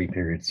got some free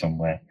periods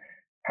somewhere,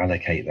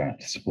 allocate that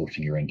to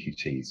supporting your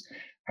NQTs,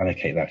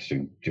 allocate that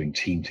to doing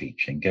team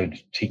teaching, go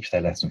and teach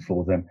their lesson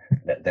for them,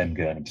 let them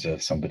go and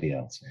observe somebody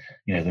else.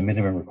 The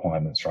minimum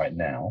requirements right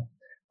now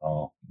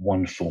are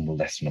one formal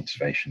lesson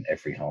observation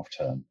every half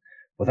term.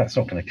 Well, that's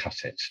not going to cut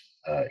it,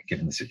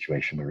 given the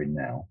situation we're in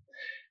now.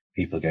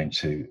 People are going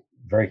to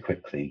very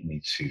quickly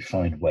need to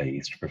find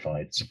ways to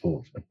provide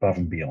support above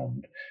and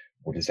beyond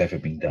what has ever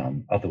been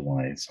done.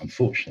 Otherwise,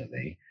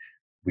 unfortunately,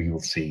 we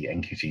will see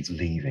NQTs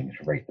leaving at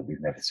a rate that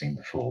we've never seen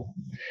before.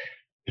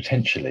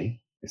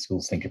 Potentially, if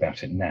schools think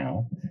about it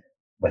now,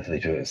 whether they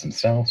do it as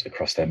themselves,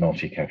 across their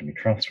multi-academy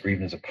trust, or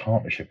even as a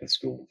partnership with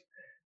schools,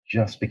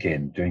 just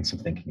begin doing some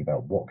thinking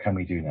about what can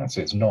we do now.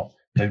 So it's not,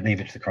 don't leave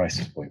it to the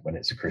crisis point when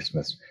it's a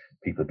Christmas,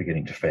 people are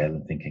beginning to fail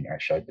and thinking,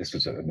 actually, this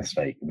was a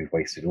mistake and we've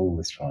wasted all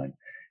this time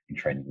in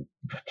training.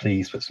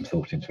 Please put some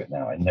thought into it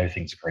now. I know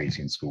things are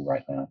crazy in school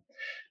right now,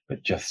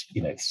 but just,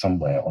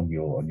 somewhere on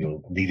your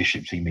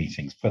leadership team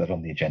meetings, put that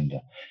on the agenda.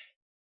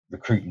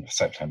 Recruitment for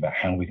September,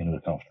 how are we going to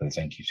look after those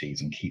NQTs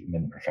and keep them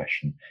in the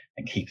profession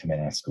and keep them in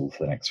our school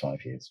for the next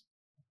 5 years?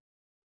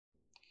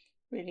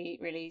 Really,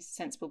 really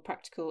sensible,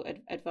 practical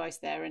advice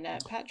there. And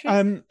Patrick?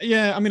 I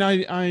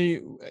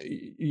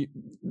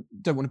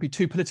don't want to be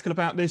too political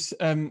about this.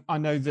 I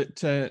know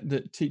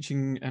that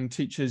teaching and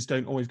teachers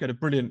don't always get a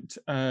brilliant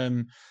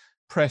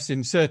press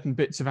in certain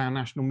bits of our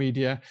national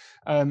media,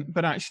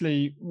 but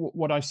actually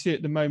what I see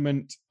at the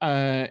moment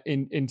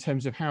in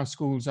terms of how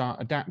schools are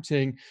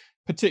adapting,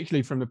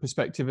 particularly from the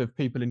perspective of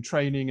people in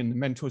training and the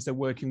mentors they're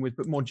working with,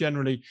 but more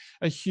generally,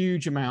 a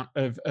huge amount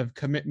of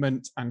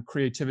commitment and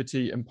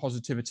creativity and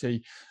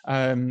positivity,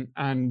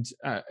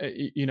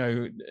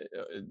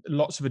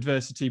 lots of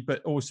adversity,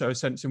 but also a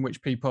sense in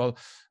which people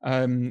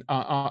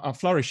are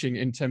flourishing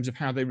in terms of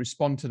how they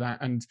respond to that.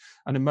 And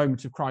a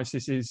moment of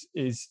crisis is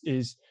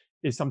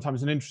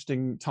sometimes an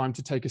interesting time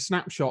to take a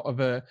snapshot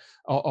of a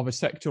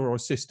sector or a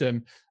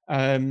system,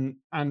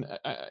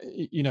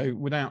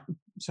 without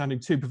sounding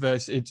too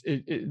perverse,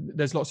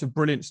 there's lots of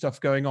brilliant stuff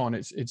going on.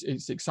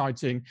 It's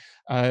exciting.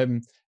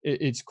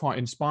 It's quite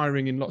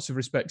inspiring in lots of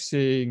respects,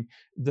 seeing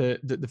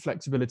the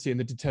flexibility and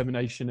the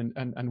determination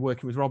and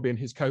working with Robbie and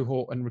his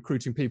cohort and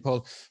recruiting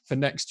people for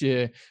next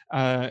year.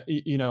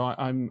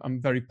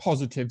 I'm very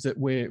positive that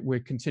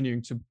we're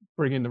continuing to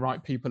bring in the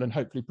right people and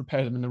hopefully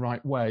prepare them in the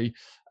right way.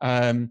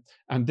 And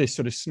this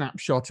sort of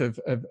snapshot of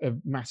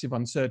massive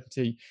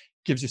uncertainty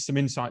gives us some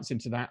insights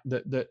into that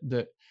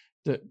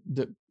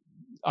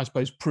I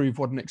suppose prove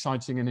what an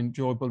exciting and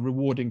enjoyable,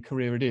 rewarding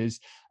career it is,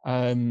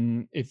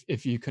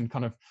 if you can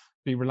kind of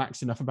be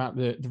relaxed enough about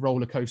the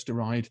roller coaster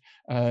ride.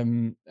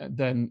 Then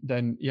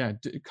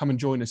come and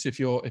join us if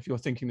you're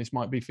thinking this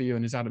might be for you.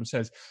 And as Adam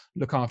says,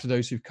 look after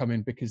those who've come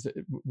in, because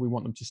we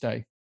want them to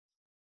stay.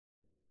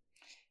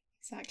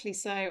 Exactly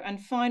so. And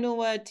final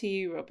word to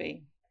you,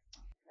 Robbie.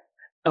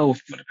 Oh,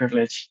 what a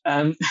privilege.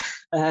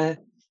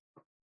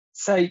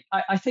 So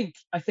I think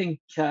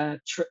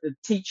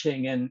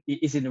teaching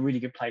is in a really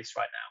good place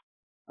right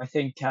now. I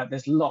think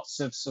there's lots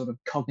of sort of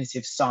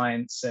cognitive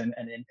science and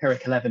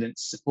empirical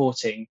evidence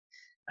supporting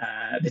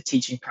the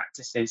teaching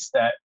practices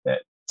that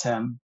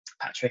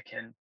Patrick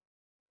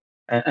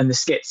and the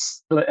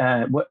Skits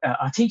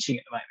are teaching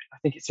at the moment. I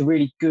think it's a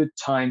really good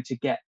time to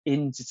get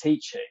into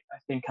teaching. I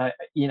think I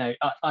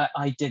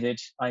did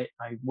it. I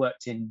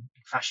worked in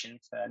fashion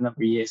for a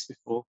number of years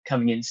before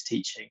coming into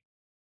teaching.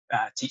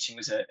 Teaching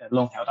was a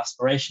long-held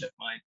aspiration of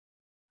mine,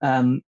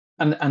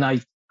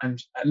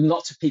 and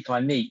lots of people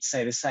I meet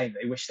say the same.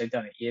 They wish they'd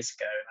done it years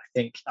ago. And I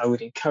think I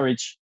would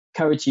encourage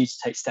you to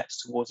take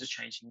steps towards a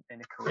change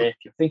in a career if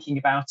you're thinking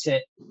about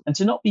it, and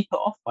to not be put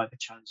off by the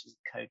challenges of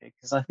COVID,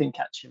 because I think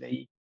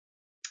actually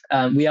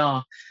we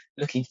are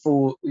looking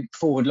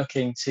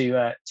forward-looking to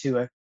a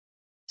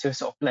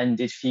sort of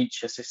blended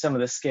future. So some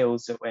of the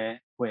skills that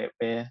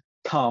we're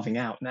carving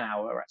out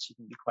now are actually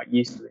going to be quite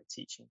useful in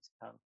teaching to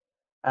come.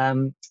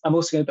 I'm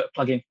also going to put a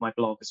plug in for my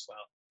blog as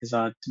well, because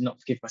I did not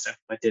forgive myself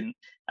if I didn't.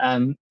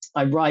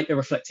 I write a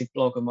reflective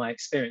blog on my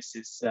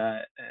experiences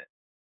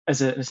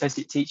as an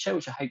associate teacher,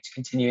 which I hope to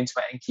continue into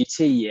my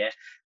NQT year,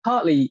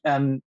 partly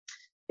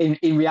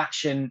in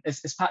reaction,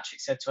 as Patrick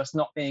said to us,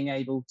 not being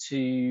able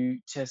to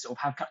sort of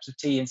have cups of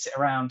tea and sit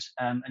around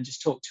and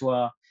just talk to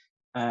our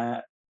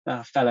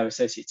fellow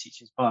associate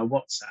teachers via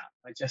WhatsApp.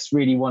 I just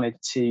really wanted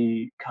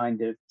to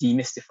kind of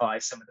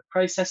demystify some of the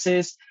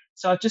processes.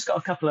 So I've just got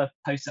a couple of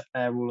posts up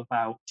there all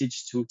about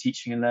digital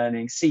teaching and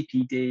learning,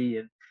 CPD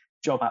and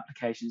job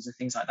applications and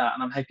things like that.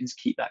 And I'm hoping to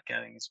keep that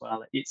going as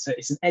well. It's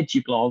an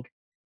EduBlog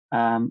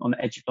on the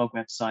EduBlog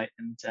website,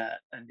 and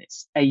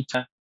it's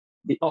ATA,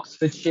 the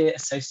Oxfordshire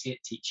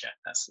Associate Teacher.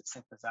 That's as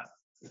simple as that.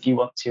 If you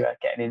want to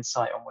get an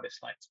insight on what it's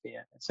like to be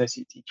an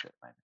associate teacher at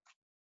the moment.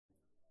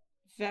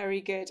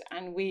 Very good,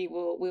 and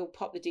we'll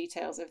pop the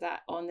details of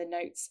that on the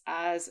notes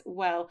as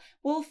well.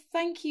 Well,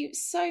 thank you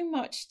so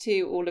much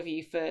to all of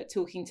you for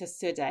talking to us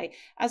today.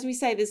 As we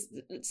say, there's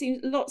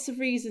seems lots of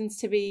reasons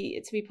to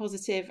be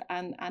positive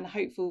and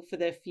hopeful for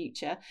the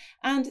future.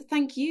 And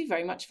thank you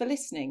very much for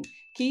listening.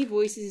 Key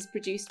Voices is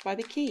produced by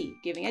The Key,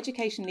 giving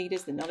education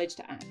leaders the knowledge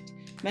to act.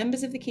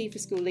 Members of The Key for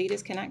School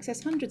Leaders can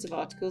access hundreds of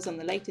articles on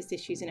the latest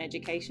issues in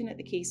education at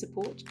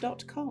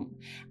thekeysupport.com.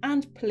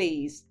 And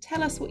please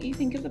tell us what you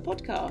think of the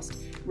podcast.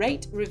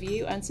 Rate,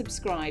 review and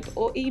subscribe,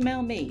 or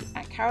email me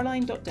at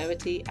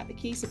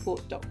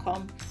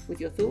caroline.doherty@thekeysupport.com with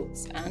your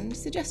thoughts and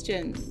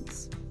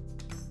suggestions.